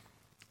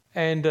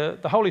 And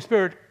the Holy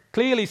Spirit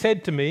clearly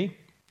said to me,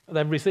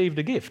 they've received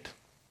a gift.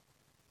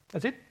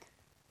 That's it.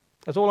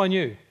 That's all I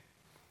knew.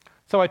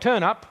 So I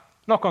turn up,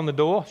 knock on the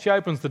door, she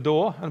opens the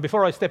door, and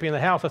before I step in the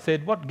house I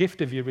said, "What gift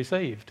have you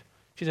received?"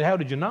 She said, "How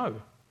did you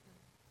know?"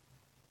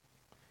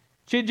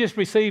 She'd just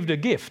received a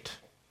gift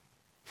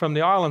from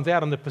the islands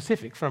out in the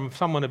Pacific, from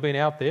someone who'd been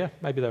out there.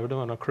 Maybe they were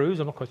doing a cruise,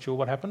 I'm not quite sure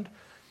what happened.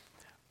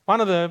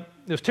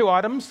 There's 2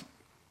 items.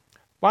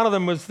 One of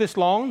them was this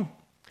long,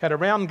 had a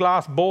round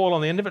glass ball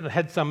on the end of it, and it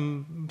had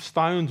some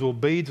stones or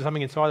beads or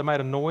something inside that made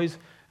a noise,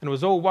 and it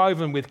was all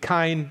woven with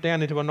cane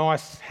down into a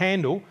nice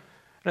handle.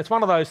 And it's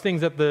one of those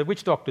things that the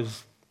witch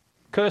doctors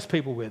curse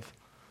people with.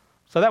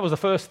 So that was the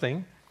first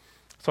thing.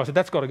 So I said,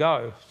 "That's got to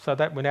go." So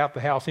that went out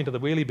the house into the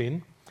wheelie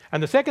bin.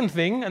 And the second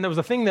thing, and there was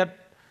a thing that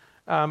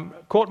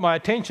caught my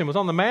attention, was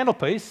on the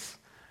mantelpiece,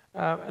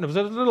 and it was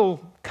a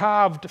little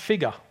carved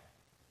figure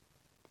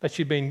that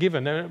she'd been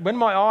given. And when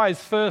my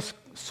eyes first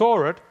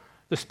saw it,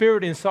 the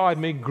spirit inside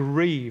me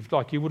grieved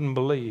like you wouldn't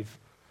believe.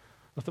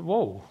 I thought,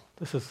 whoa,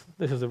 this is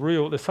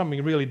there's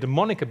something really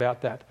demonic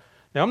about that.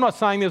 Now, I'm not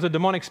saying there's a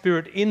demonic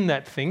spirit in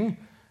that thing.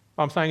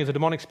 I'm saying there's a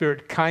demonic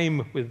spirit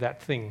came with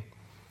that thing.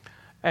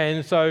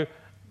 And so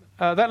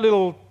that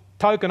little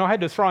token, I had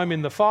to throw him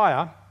in the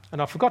fire,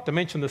 and I forgot to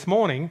mention this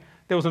morning,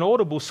 there was an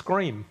audible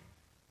scream.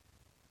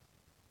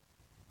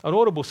 An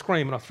audible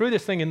scream, and I threw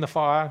this thing in the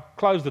fire,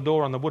 closed the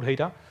door on the wood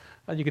heater,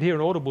 and you could hear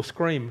an audible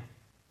scream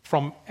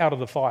from out of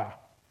the fire.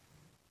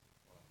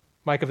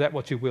 Make of that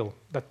what you will.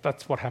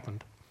 That's what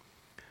happened.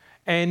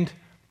 And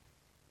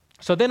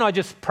so then I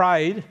just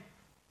prayed,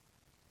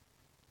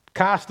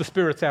 cast the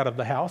spirits out of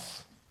the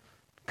house,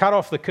 cut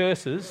off the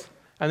curses,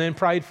 and then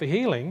prayed for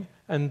healing,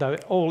 and they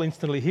all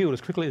instantly healed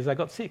as quickly as they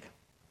got sick.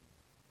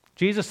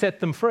 Jesus set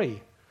them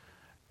free.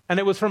 And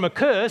it was from a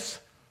curse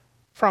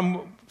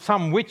from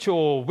some witch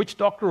or witch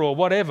doctor or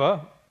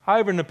whatever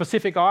over in the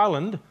Pacific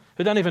Island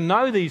who don't even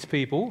know these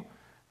people,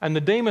 and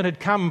the demon had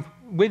come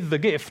with the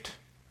gift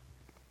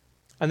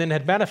and then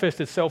had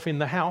manifested itself in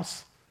the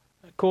house,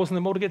 causing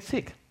them all to get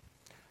sick.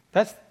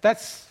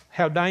 That's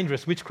how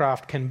dangerous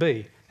witchcraft can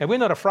be. Now, we're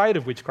not afraid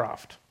of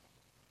witchcraft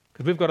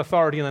because we've got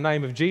authority in the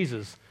name of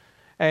Jesus.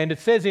 And it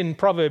says in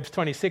Proverbs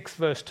 26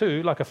 verse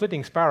 2, like a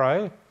flitting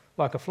sparrow,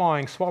 like a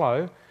flying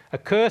swallow, a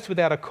curse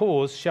without a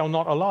cause shall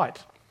not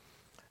alight.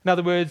 In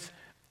other words,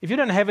 if you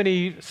don't have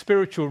any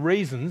spiritual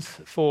reasons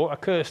for a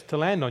curse to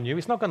land on you,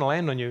 it's not going to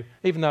land on you,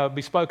 even though it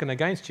be spoken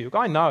against you.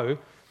 I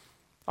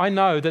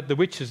know that the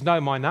witches know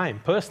my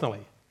name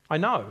personally. I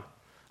know.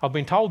 I've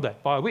been told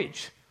that by a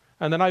witch.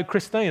 And they know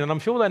Christine, and I'm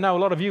sure they know a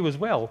lot of you as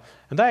well.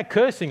 And they are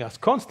cursing us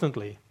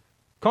constantly.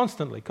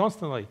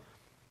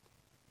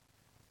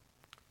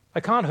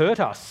 They can't hurt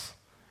us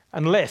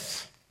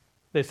unless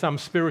there's some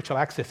spiritual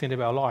access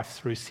into our life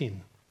through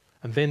sin.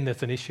 And then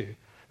there's an issue.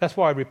 That's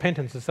why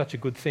repentance is such a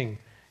good thing.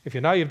 If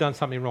you know you've done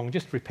something wrong,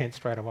 just repent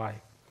straight away.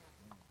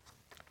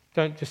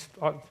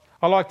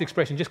 I like the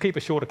expression, just keep a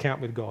short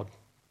account with God.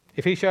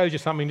 If he shows you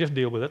something, just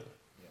deal with it.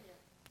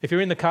 If you're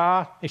in the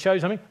car, he shows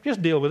you something,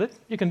 just deal with it.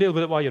 You can deal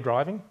with it while you're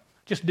driving.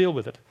 Just deal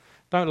with it.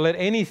 Don't let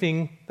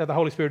anything that the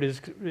Holy Spirit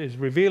is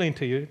revealing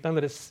to you, don't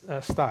let it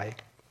stay.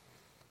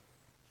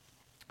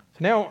 So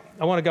now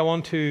I want to go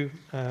on to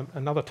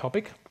another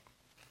topic,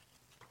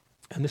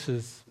 and this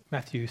is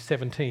Matthew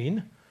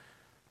 17.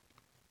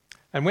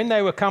 And when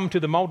they were come to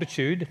the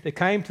multitude, there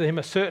came to him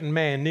a certain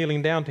man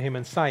kneeling down to him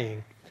and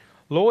saying,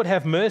 Lord,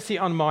 have mercy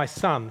on my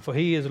son, for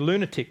he is a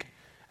lunatic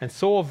and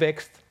sore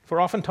vexed, for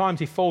oftentimes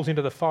he falls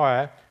into the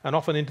fire and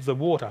often into the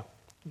water.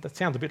 That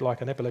sounds a bit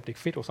like an epileptic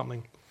fit or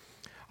something.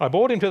 I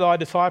brought him to thy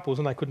disciples,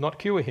 and they could not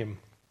cure him.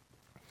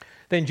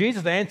 Then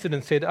Jesus answered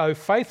and said, O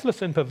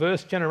faithless and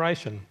perverse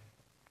generation,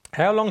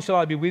 how long shall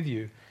I be with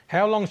you?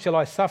 How long shall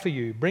I suffer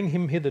you? Bring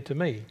him hither to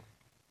me.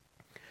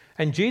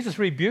 And Jesus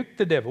rebuked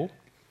the devil,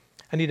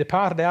 and he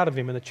departed out of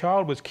him, and the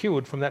child was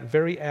cured from that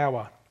very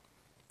hour.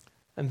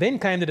 And then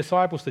came the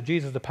disciples to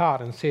Jesus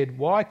apart and said,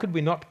 Why could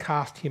we not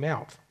cast him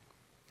out?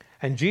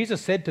 And Jesus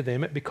said to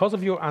them, Because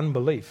of your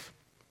unbelief.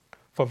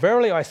 For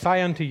verily I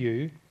say unto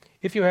you,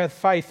 if you have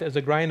faith as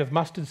a grain of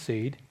mustard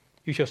seed,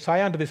 you shall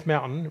say unto this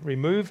mountain,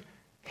 Remove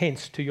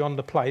hence to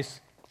yonder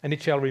place, and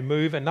it shall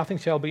remove, and nothing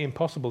shall be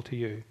impossible to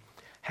you.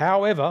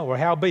 However, or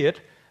howbeit,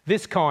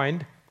 this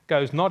kind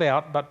goes not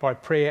out but by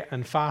prayer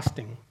and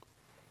fasting.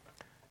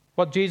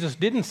 What Jesus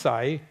didn't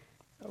say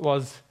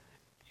was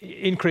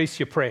increase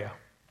your prayer.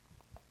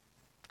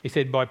 He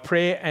said by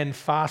prayer and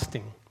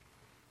fasting.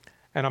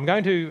 And I'm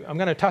going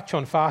to touch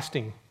on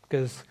fasting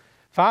because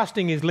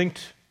fasting is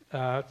linked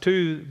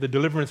to the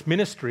deliverance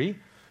ministry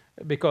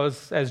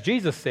because, as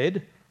Jesus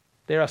said,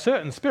 there are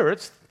certain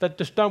spirits that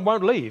just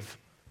won't leave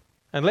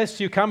unless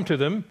you come to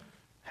them.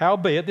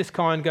 Howbeit, this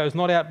kind goes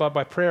not out but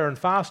by prayer and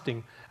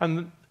fasting.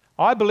 And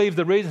I believe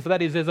the reason for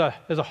that is there's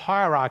a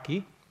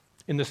hierarchy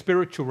in the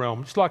spiritual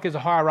realm. Just like there's a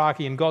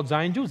hierarchy in God's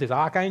angels, there's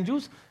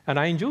archangels and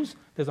angels,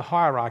 there's a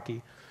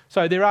hierarchy.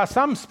 So there are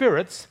some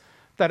spirits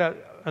that are,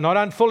 and I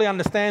don't fully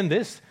understand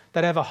this,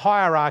 that have a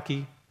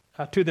hierarchy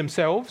to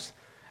themselves,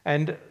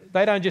 and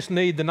they don't just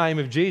need the name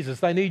of Jesus,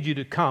 they need you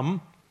to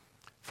come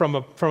from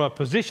a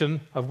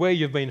position of where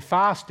you've been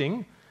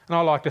fasting, and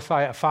I like to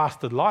say a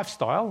fasted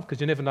lifestyle,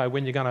 because you never know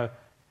when you're going to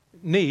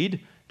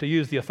need to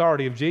use the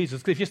authority of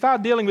Jesus. Because if you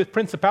start dealing with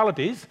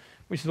principalities,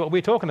 which is what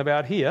we're talking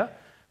about here,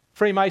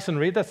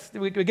 Freemasonry,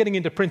 we're getting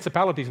into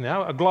principalities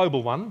now, a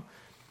global one.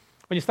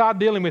 When you start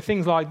dealing with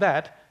things like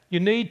that, you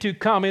need to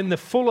come in the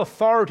full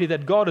authority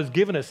that God has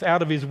given us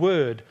out of his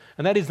word,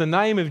 and that is the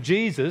name of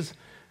Jesus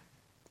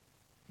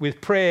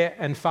with prayer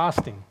and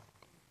fasting.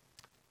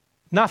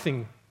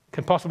 Nothing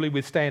can possibly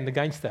withstand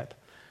against that.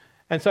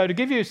 And so to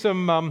give you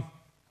some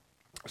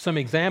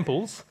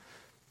examples,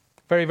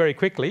 very, very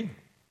quickly,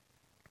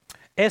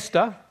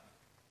 Esther,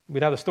 we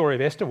know the story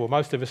of Esther, well,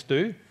 most of us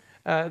do.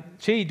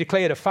 She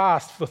declared a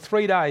fast for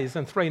 3 days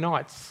and 3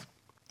 nights.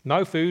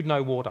 No food,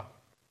 no water.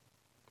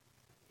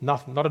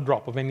 Nothing, not a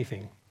drop of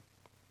anything.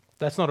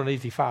 That's not an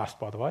easy fast,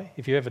 by the way.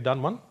 If you've ever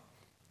done one,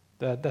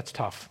 that's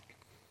tough.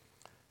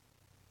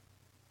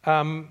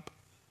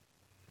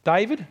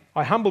 David,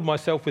 I humbled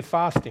myself with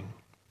fasting.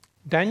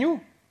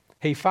 Daniel,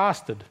 he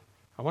fasted.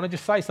 I want to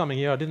just say something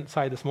here I didn't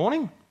say this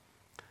morning.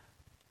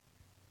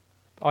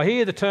 I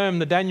hear the term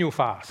the Daniel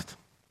fast.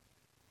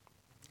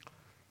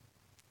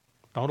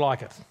 Don't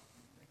like it.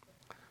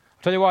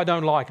 I'll tell you why I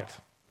don't like it.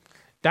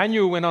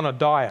 Daniel went on a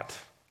diet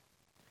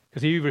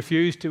because he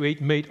refused to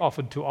eat meat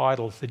offered to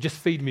idols. They just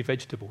feed me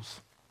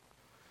vegetables.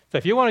 So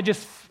if you want to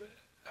just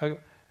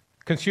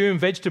consume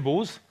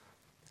vegetables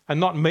and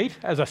not meat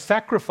as a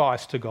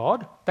sacrifice to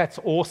God, that's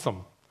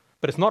awesome.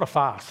 but it's not a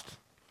fast.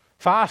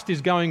 Fast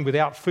is going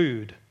without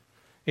food.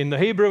 In the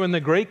Hebrew and the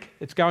Greek,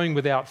 it's going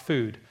without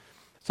food.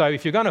 So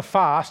if you're going to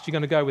fast, you're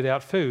going to go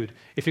without food.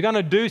 If you're going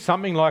to do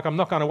something like, I'm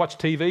not going to watch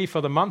TV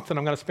for the month and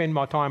I'm going to spend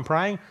my time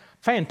praying,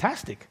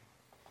 fantastic.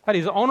 That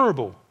is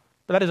honourable.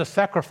 But that is a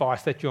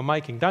sacrifice that you're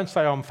making. Don't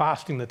say, I'm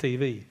fasting the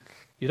TV.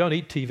 You don't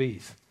eat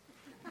TVs.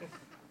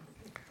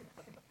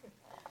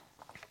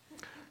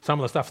 Some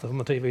of the stuff that's on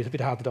the TV is a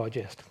bit hard to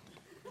digest.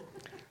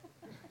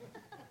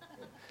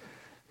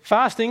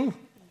 Fasting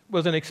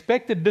was an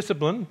expected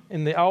discipline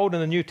in the Old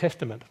and the New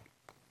Testament.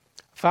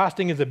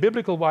 Fasting is a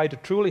biblical way to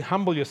truly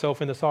humble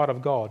yourself in the sight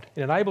of God.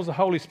 It enables the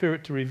Holy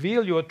Spirit to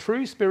reveal your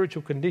true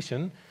spiritual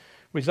condition,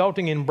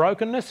 resulting in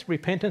brokenness,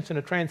 repentance, and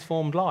a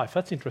transformed life.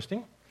 That's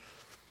interesting.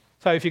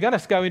 So if you're going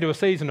to go into a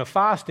season of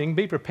fasting,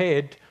 be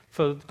prepared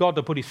for God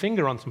to put his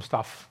finger on some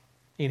stuff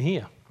in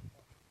here.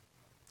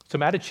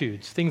 Some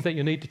attitudes, things that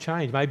you need to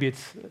change. Maybe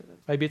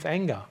it's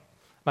anger.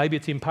 Maybe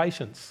it's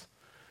impatience.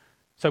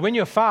 So when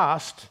you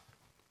fast,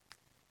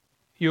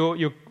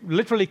 you're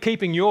literally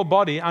keeping your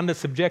body under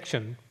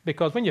subjection,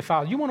 because when you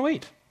fast, you want to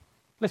eat.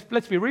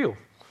 Let's be real.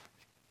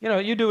 You know,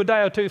 you do a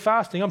day or two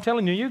fasting, I'm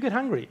telling you, you get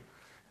hungry.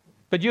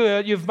 But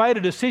you've made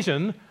a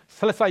decision.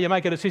 So let's say you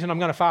make a decision, I'm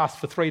going to fast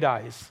for 3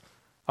 days.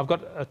 I've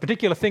got a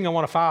particular thing I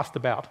want to fast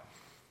about.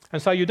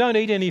 And so you don't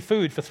eat any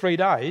food for 3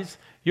 days.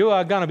 You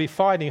are going to be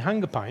fighting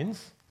hunger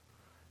pains,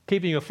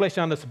 keeping your flesh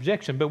under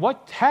subjection. But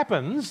what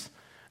happens,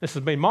 this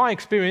has been my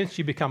experience,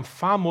 you become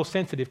far more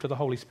sensitive to the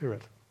Holy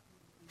Spirit.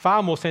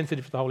 Far more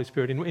sensitive to the Holy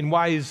Spirit in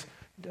ways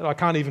that I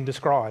can't even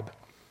describe.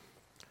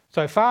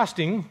 So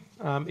fasting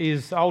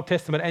is Old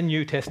Testament and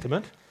New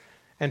Testament.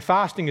 And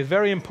fasting is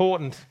very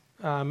important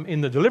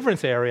in the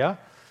deliverance area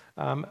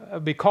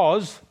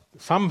because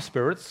some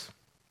spirits,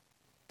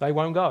 they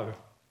won't go.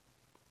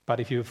 But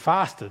if you've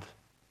fasted,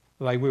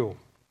 they will.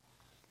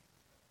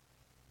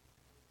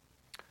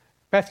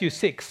 Matthew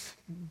 6,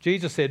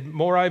 Jesus said,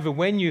 "Moreover,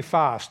 when you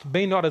fast,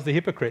 be not as the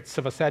hypocrites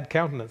of a sad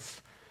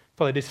countenance,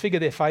 for they disfigure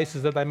their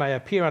faces that they may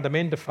appear unto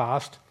men to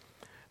fast.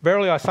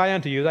 Verily I say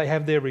unto you, they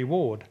have their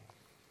reward.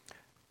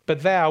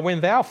 But thou,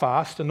 when thou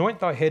fast, anoint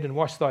thy head and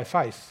wash thy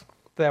face,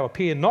 that thou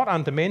appear not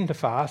unto men to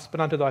fast,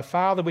 but unto thy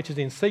Father which is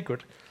in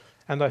secret,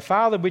 and thy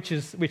Father which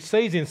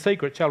sees in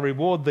secret shall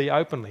reward thee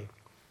openly."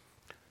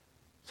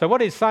 So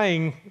what he's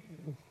saying,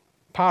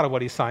 part of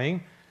what he's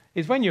saying,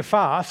 is when you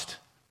fast,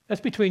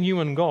 that's between you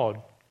and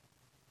God.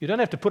 You don't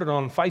have to put it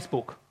on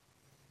Facebook.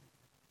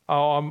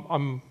 Oh,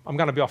 I'm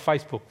going to be off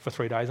Facebook for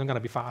 3 days. I'm going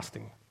to be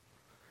fasting.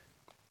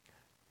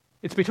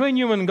 It's between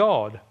you and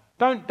God.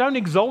 Don't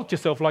exalt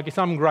yourself like you're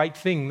some great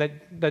thing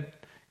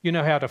that you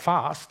know how to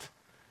fast.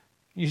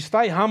 You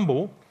stay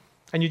humble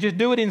and you just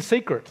do it in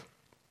secret.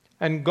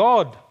 And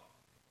God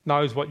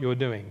knows what you're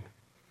doing.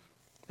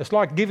 It's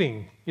like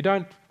giving. You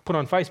don't put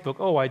on Facebook,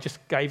 oh, I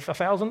just gave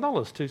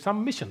 $1,000 to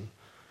some mission.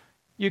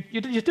 You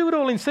do it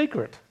all in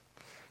secret.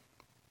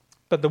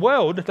 But the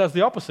world does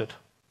the opposite.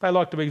 They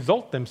like to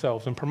exalt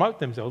themselves and promote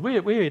themselves.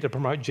 We're here to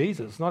promote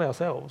Jesus, not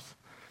ourselves.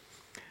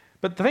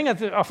 But the thing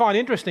that I find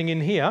interesting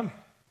in here,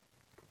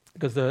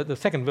 because the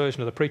second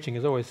version of the preaching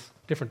is always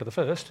different to the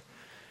first,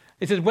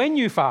 it says when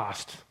you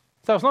fast.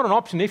 So it's not an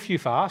option if you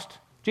fast.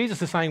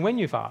 Jesus is saying when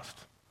you fast.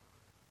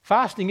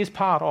 Fasting is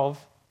part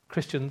of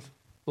Christians'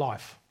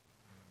 life.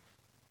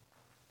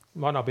 It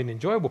might not be an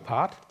enjoyable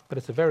part, but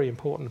it's a very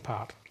important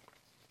part,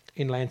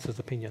 in Lance's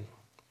opinion.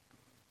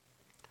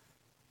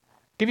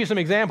 Give you some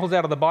examples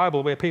out of the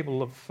Bible where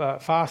people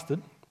have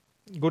fasted,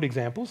 good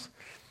examples.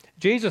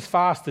 Jesus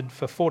fasted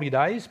for 40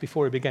 days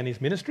before he began his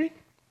ministry.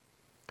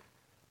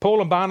 Paul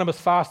and Barnabas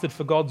fasted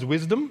for God's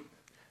wisdom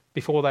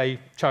before they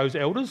chose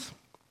elders.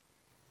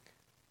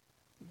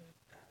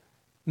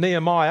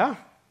 Nehemiah,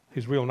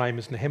 whose real name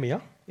is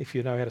Nehemiah, if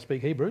you know how to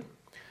speak Hebrew.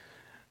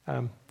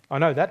 I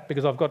know that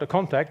because I've got a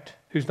contact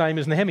whose name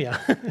is Nehemiah.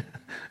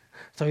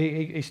 So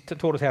he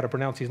taught us how to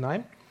pronounce his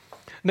name.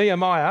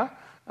 Nehemiah,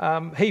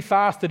 he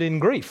fasted in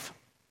grief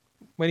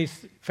when he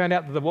found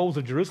out that the walls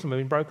of Jerusalem had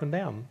been broken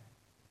down.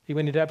 He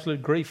went into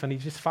absolute grief and he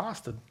just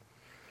fasted.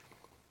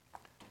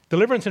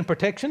 Deliverance and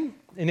protection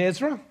in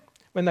Ezra,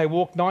 when they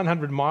walked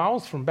 900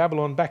 miles from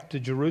Babylon back to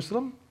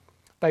Jerusalem,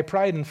 they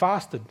prayed and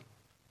fasted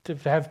to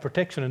have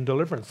protection and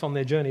deliverance on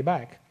their journey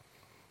back.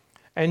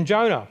 And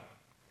Jonah,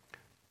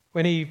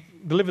 when he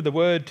delivered the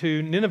word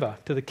to Nineveh,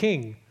 to the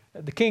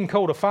king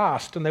called a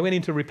fast and they went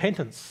into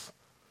repentance.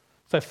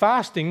 So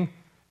fasting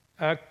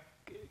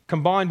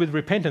combined with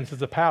repentance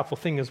is a powerful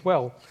thing as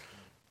well.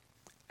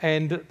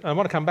 And I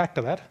want to come back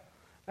to that.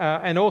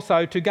 And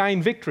also to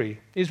gain victory.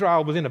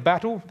 Israel was in a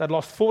battle. They'd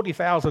lost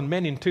 40,000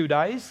 men in 2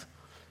 days.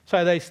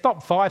 So they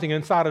stopped fighting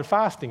and started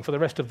fasting for the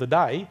rest of the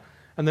day.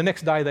 And the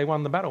next day they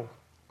won the battle.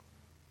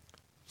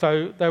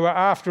 So they were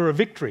after a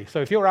victory.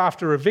 So if you're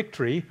after a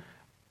victory,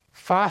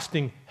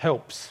 fasting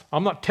helps.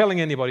 I'm not telling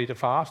anybody to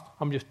fast.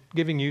 I'm just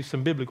giving you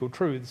some biblical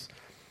truths.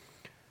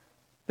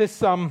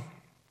 This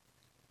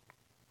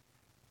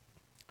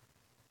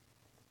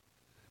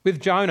with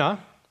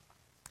Jonah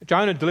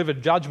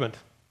delivered judgment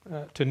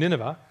to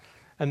Nineveh,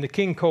 and the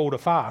king called a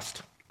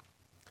fast.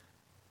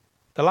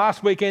 The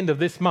last weekend of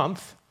this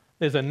month,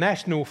 there's a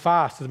national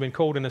fast that's been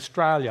called in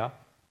Australia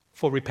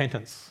for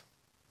repentance.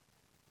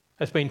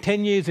 It's been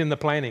 10 years in the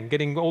planning,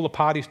 getting all the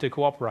parties to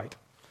cooperate.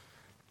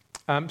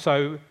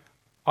 So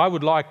I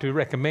would like to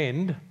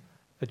recommend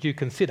that you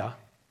consider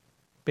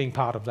being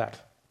part of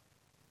that,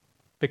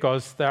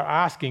 because they're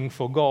asking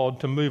for God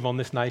to move on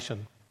this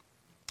nation.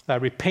 They're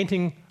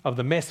repenting of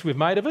the mess we've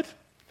made of it.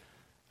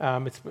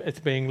 It's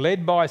being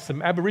led by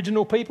some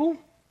Aboriginal people.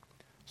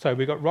 So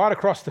we've got right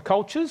across the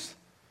cultures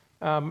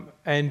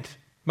and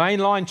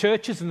mainline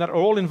churches, and that are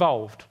all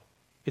involved.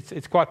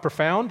 It's quite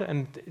profound,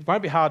 and it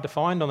won't be hard to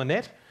find on the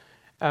net.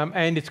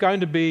 And it's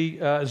going to be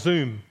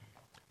Zoom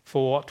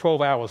for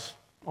 12 hours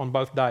on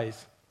both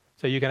days.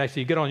 So you can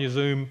actually get on your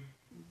Zoom,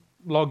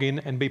 log in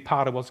and be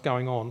part of what's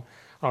going on.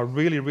 I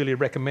really, really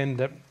recommend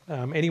that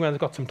anyone that's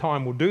got some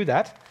time will do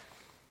that,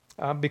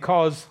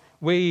 because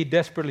we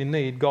desperately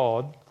need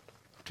God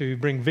to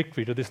bring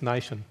victory to this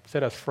nation,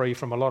 set us free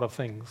from a lot of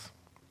things.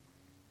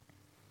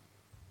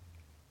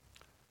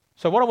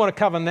 So what I want to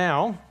cover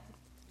now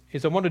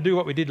is I want to do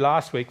what we did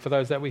last week for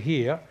those that were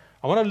here.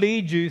 I want to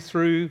lead you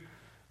through,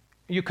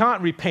 you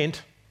can't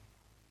repent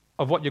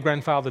of what your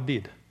grandfather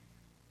did,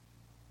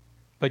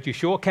 but you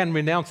sure can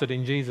renounce it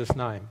in Jesus'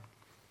 name.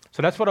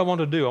 So that's what I want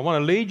to do. I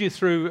want to lead you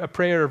through a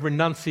prayer of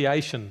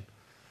renunciation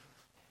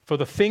for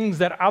the things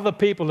that other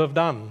people have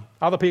done.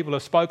 Other people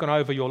have spoken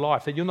over your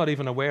life that you're not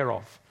even aware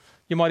of.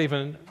 You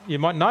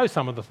might know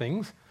some of the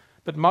things,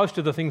 but most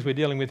of the things we're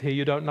dealing with here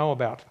you don't know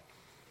about.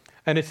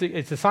 And it's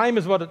the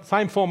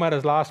same format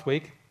as last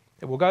week.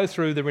 We'll go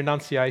through the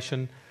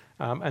renunciation,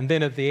 and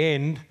then at the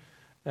end,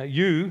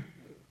 you,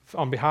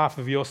 on behalf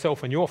of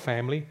yourself and your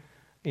family,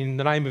 in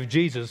the name of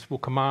Jesus, will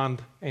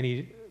command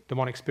any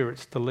demonic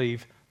spirits to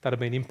leave that have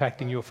been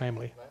impacting your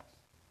family.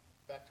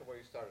 Back to where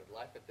you started.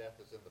 Life and death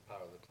is in the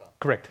power of the tongue.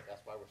 Correct.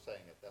 That's why we're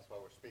saying it. That's why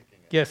we're speaking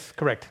it. Yes,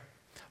 correct.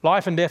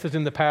 Life and death is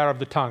in the power of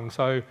the tongue.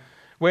 So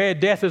where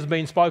death has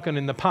been spoken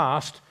in the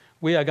past,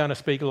 we are going to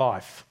speak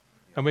life.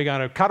 And we're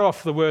going to cut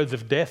off the words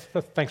of death.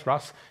 Thanks,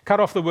 Russ. Cut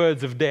off the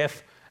words of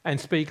death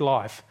and speak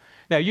life.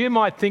 Now, you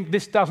might think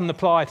this doesn't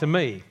apply to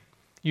me.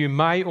 You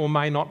may or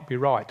may not be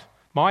right.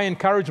 My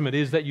encouragement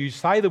is that you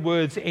say the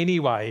words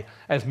anyway,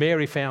 as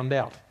Mary found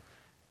out.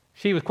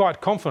 She was quite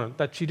confident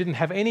that she didn't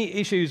have any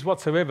issues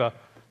whatsoever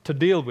to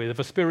deal with of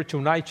a spiritual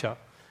nature,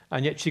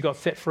 and yet she got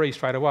set free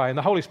straight away. And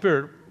the Holy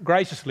Spirit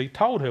graciously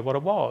told her what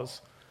it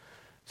was.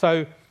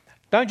 So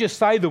don't just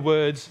say the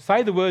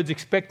words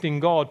expecting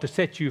God to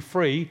set you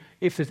free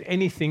if there's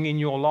anything in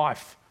your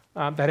life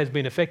that has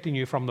been affecting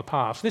you from the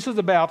past. This is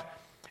about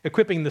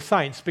equipping the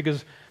saints,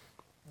 because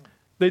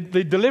the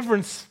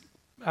deliverance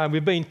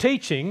we've been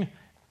teaching,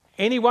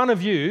 any one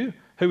of you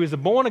who is a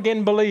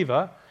born-again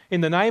believer in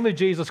the name of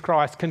Jesus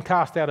Christ can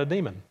cast out a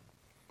demon.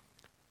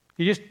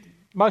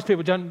 Most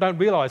people don't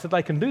realise that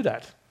they can do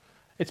that.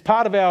 It's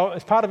part of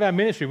our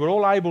ministry. We're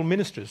all able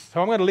ministers.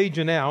 So I'm going to lead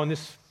you now in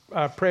this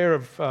prayer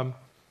of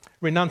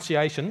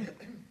renunciation,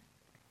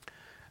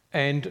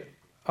 and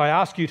I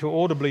ask you to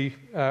audibly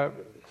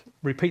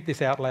repeat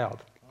this out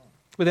loud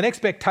with an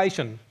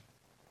expectation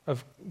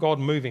of God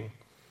moving.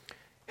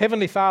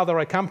 Heavenly Father,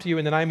 I come to you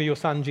in the name of your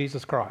Son,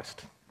 Jesus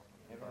Christ.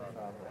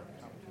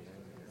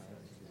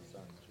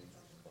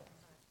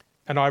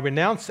 And I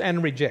renounce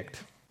and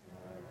reject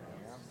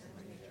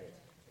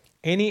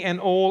any and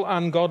all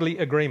ungodly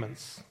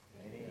agreements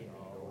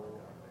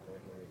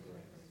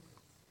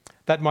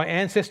that my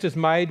ancestors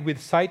made with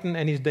Satan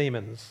and his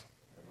demons.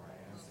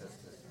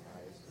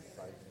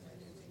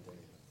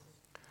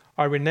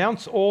 I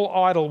renounce all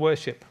idol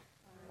worship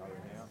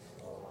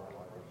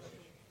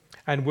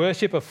and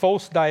worship of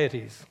false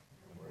deities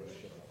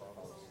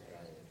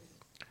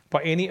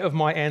by any of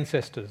my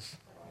ancestors.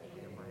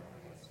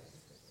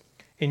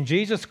 In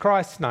Jesus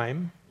Christ's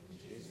name,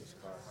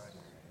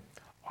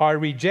 I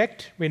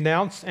reject,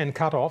 renounce and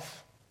cut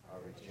off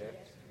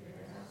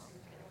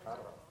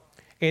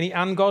any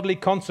ungodly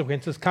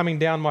consequences coming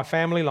down my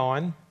family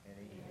line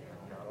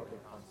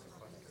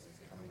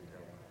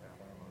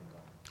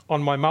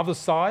on my mother's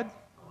side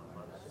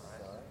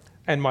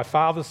and my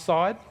father's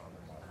side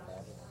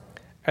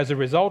as a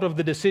result of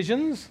the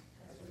decisions,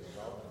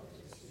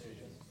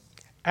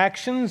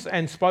 actions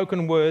and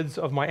spoken words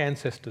of my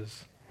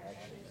ancestors.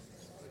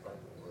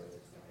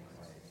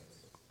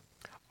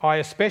 I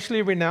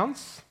especially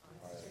renounce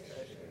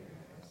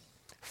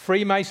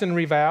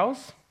Freemasonry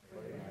vows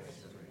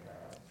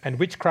and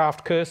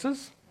witchcraft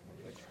curses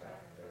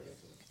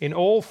in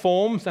all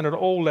forms and at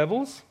all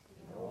levels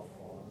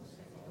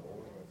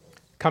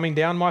coming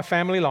down my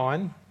family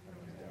line,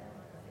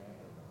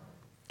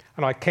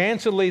 and I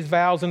cancel these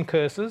vows and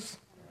curses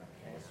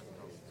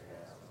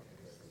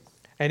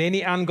and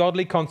any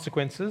ungodly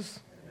consequences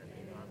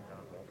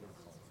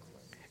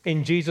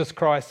in Jesus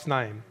Christ's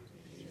name.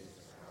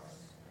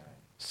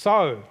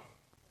 So,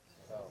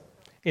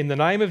 in the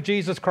name of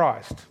Jesus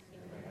Christ,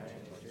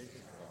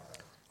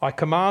 I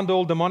command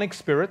all demonic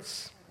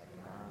spirits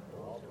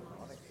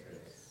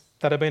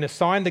that have been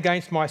assigned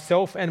against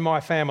myself and my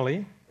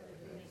family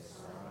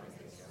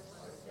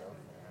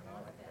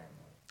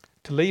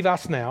to to leave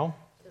us now.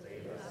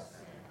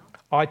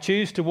 I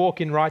choose to walk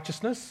in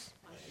righteousness,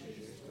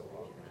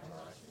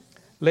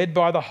 led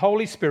by the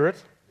Holy Spirit,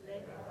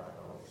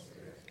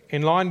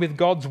 in line with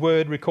God's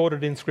word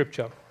recorded in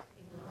Scripture.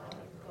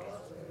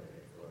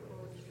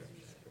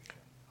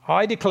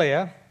 I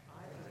declare,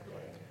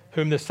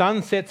 whom the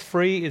Son sets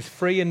free is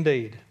free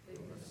indeed.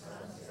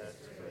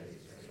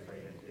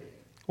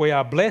 We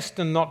are blessed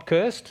and not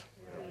cursed,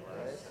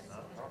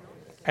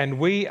 and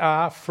we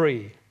are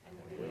free.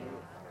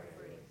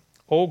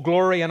 All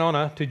glory and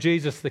honour to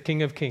Jesus, the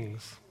King of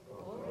Kings.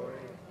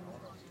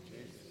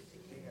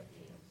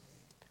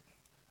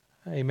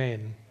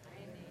 Amen.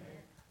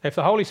 If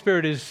the Holy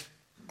Spirit is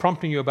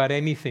prompting you about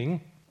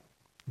anything,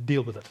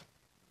 deal with it.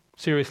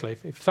 Seriously.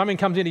 If something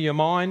comes into your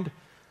mind,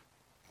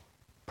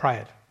 pray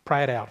it.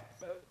 Pray it out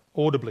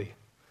audibly.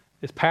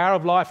 There's power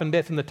of life and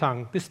death in the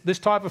tongue. This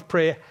type of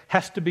prayer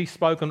has to be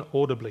spoken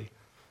audibly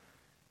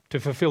to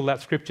fulfill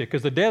that scripture,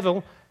 because the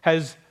devil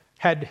has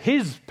had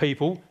his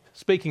people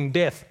speaking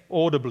death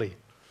audibly.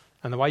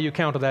 And the way you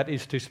counter that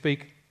is to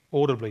speak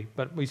audibly,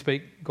 but we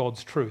speak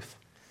God's truth.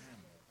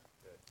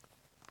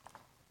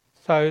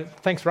 So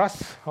thanks,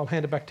 Russ. I'll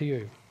hand it back to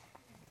you.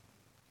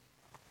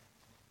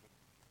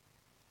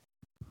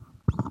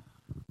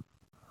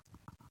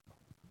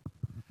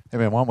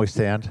 Amen. Why don't we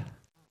stand?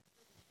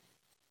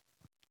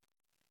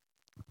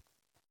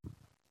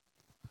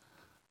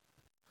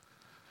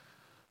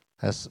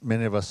 As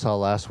many of us saw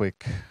last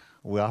week,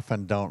 we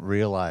often don't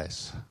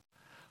realize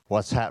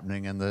what's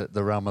happening in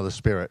the realm of the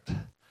Spirit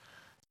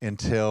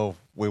until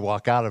we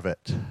walk out of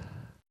it.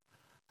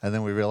 And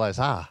then we realize,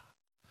 that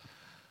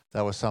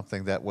was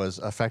something that was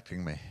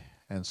affecting me.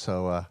 And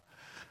so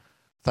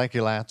thank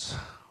you, Lance.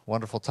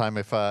 Wonderful time.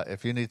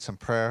 If you need some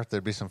prayer,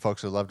 there'd be some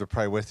folks who'd love to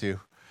pray with you.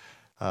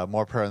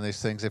 More prayer on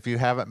these things. If you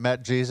haven't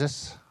met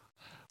Jesus,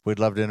 we'd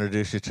love to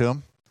introduce you to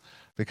him,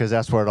 because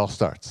that's where it all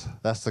starts.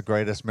 That's the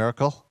greatest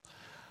miracle.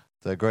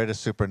 The greatest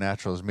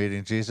supernatural is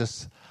meeting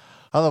Jesus.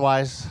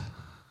 Otherwise,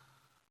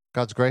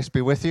 God's grace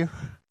be with you.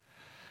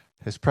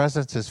 His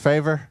presence, his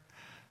favor.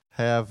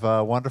 Have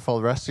a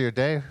wonderful rest of your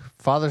day,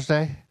 Father's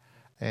Day.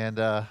 And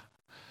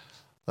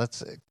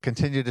let's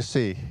continue to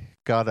see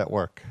God at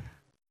work.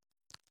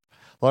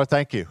 Lord,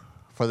 thank you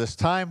for this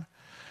time.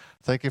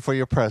 Thank you for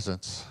your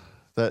presence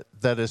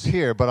that is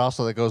here, but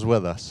also that goes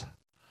with us.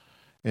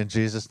 In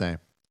Jesus' name,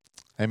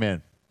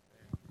 amen.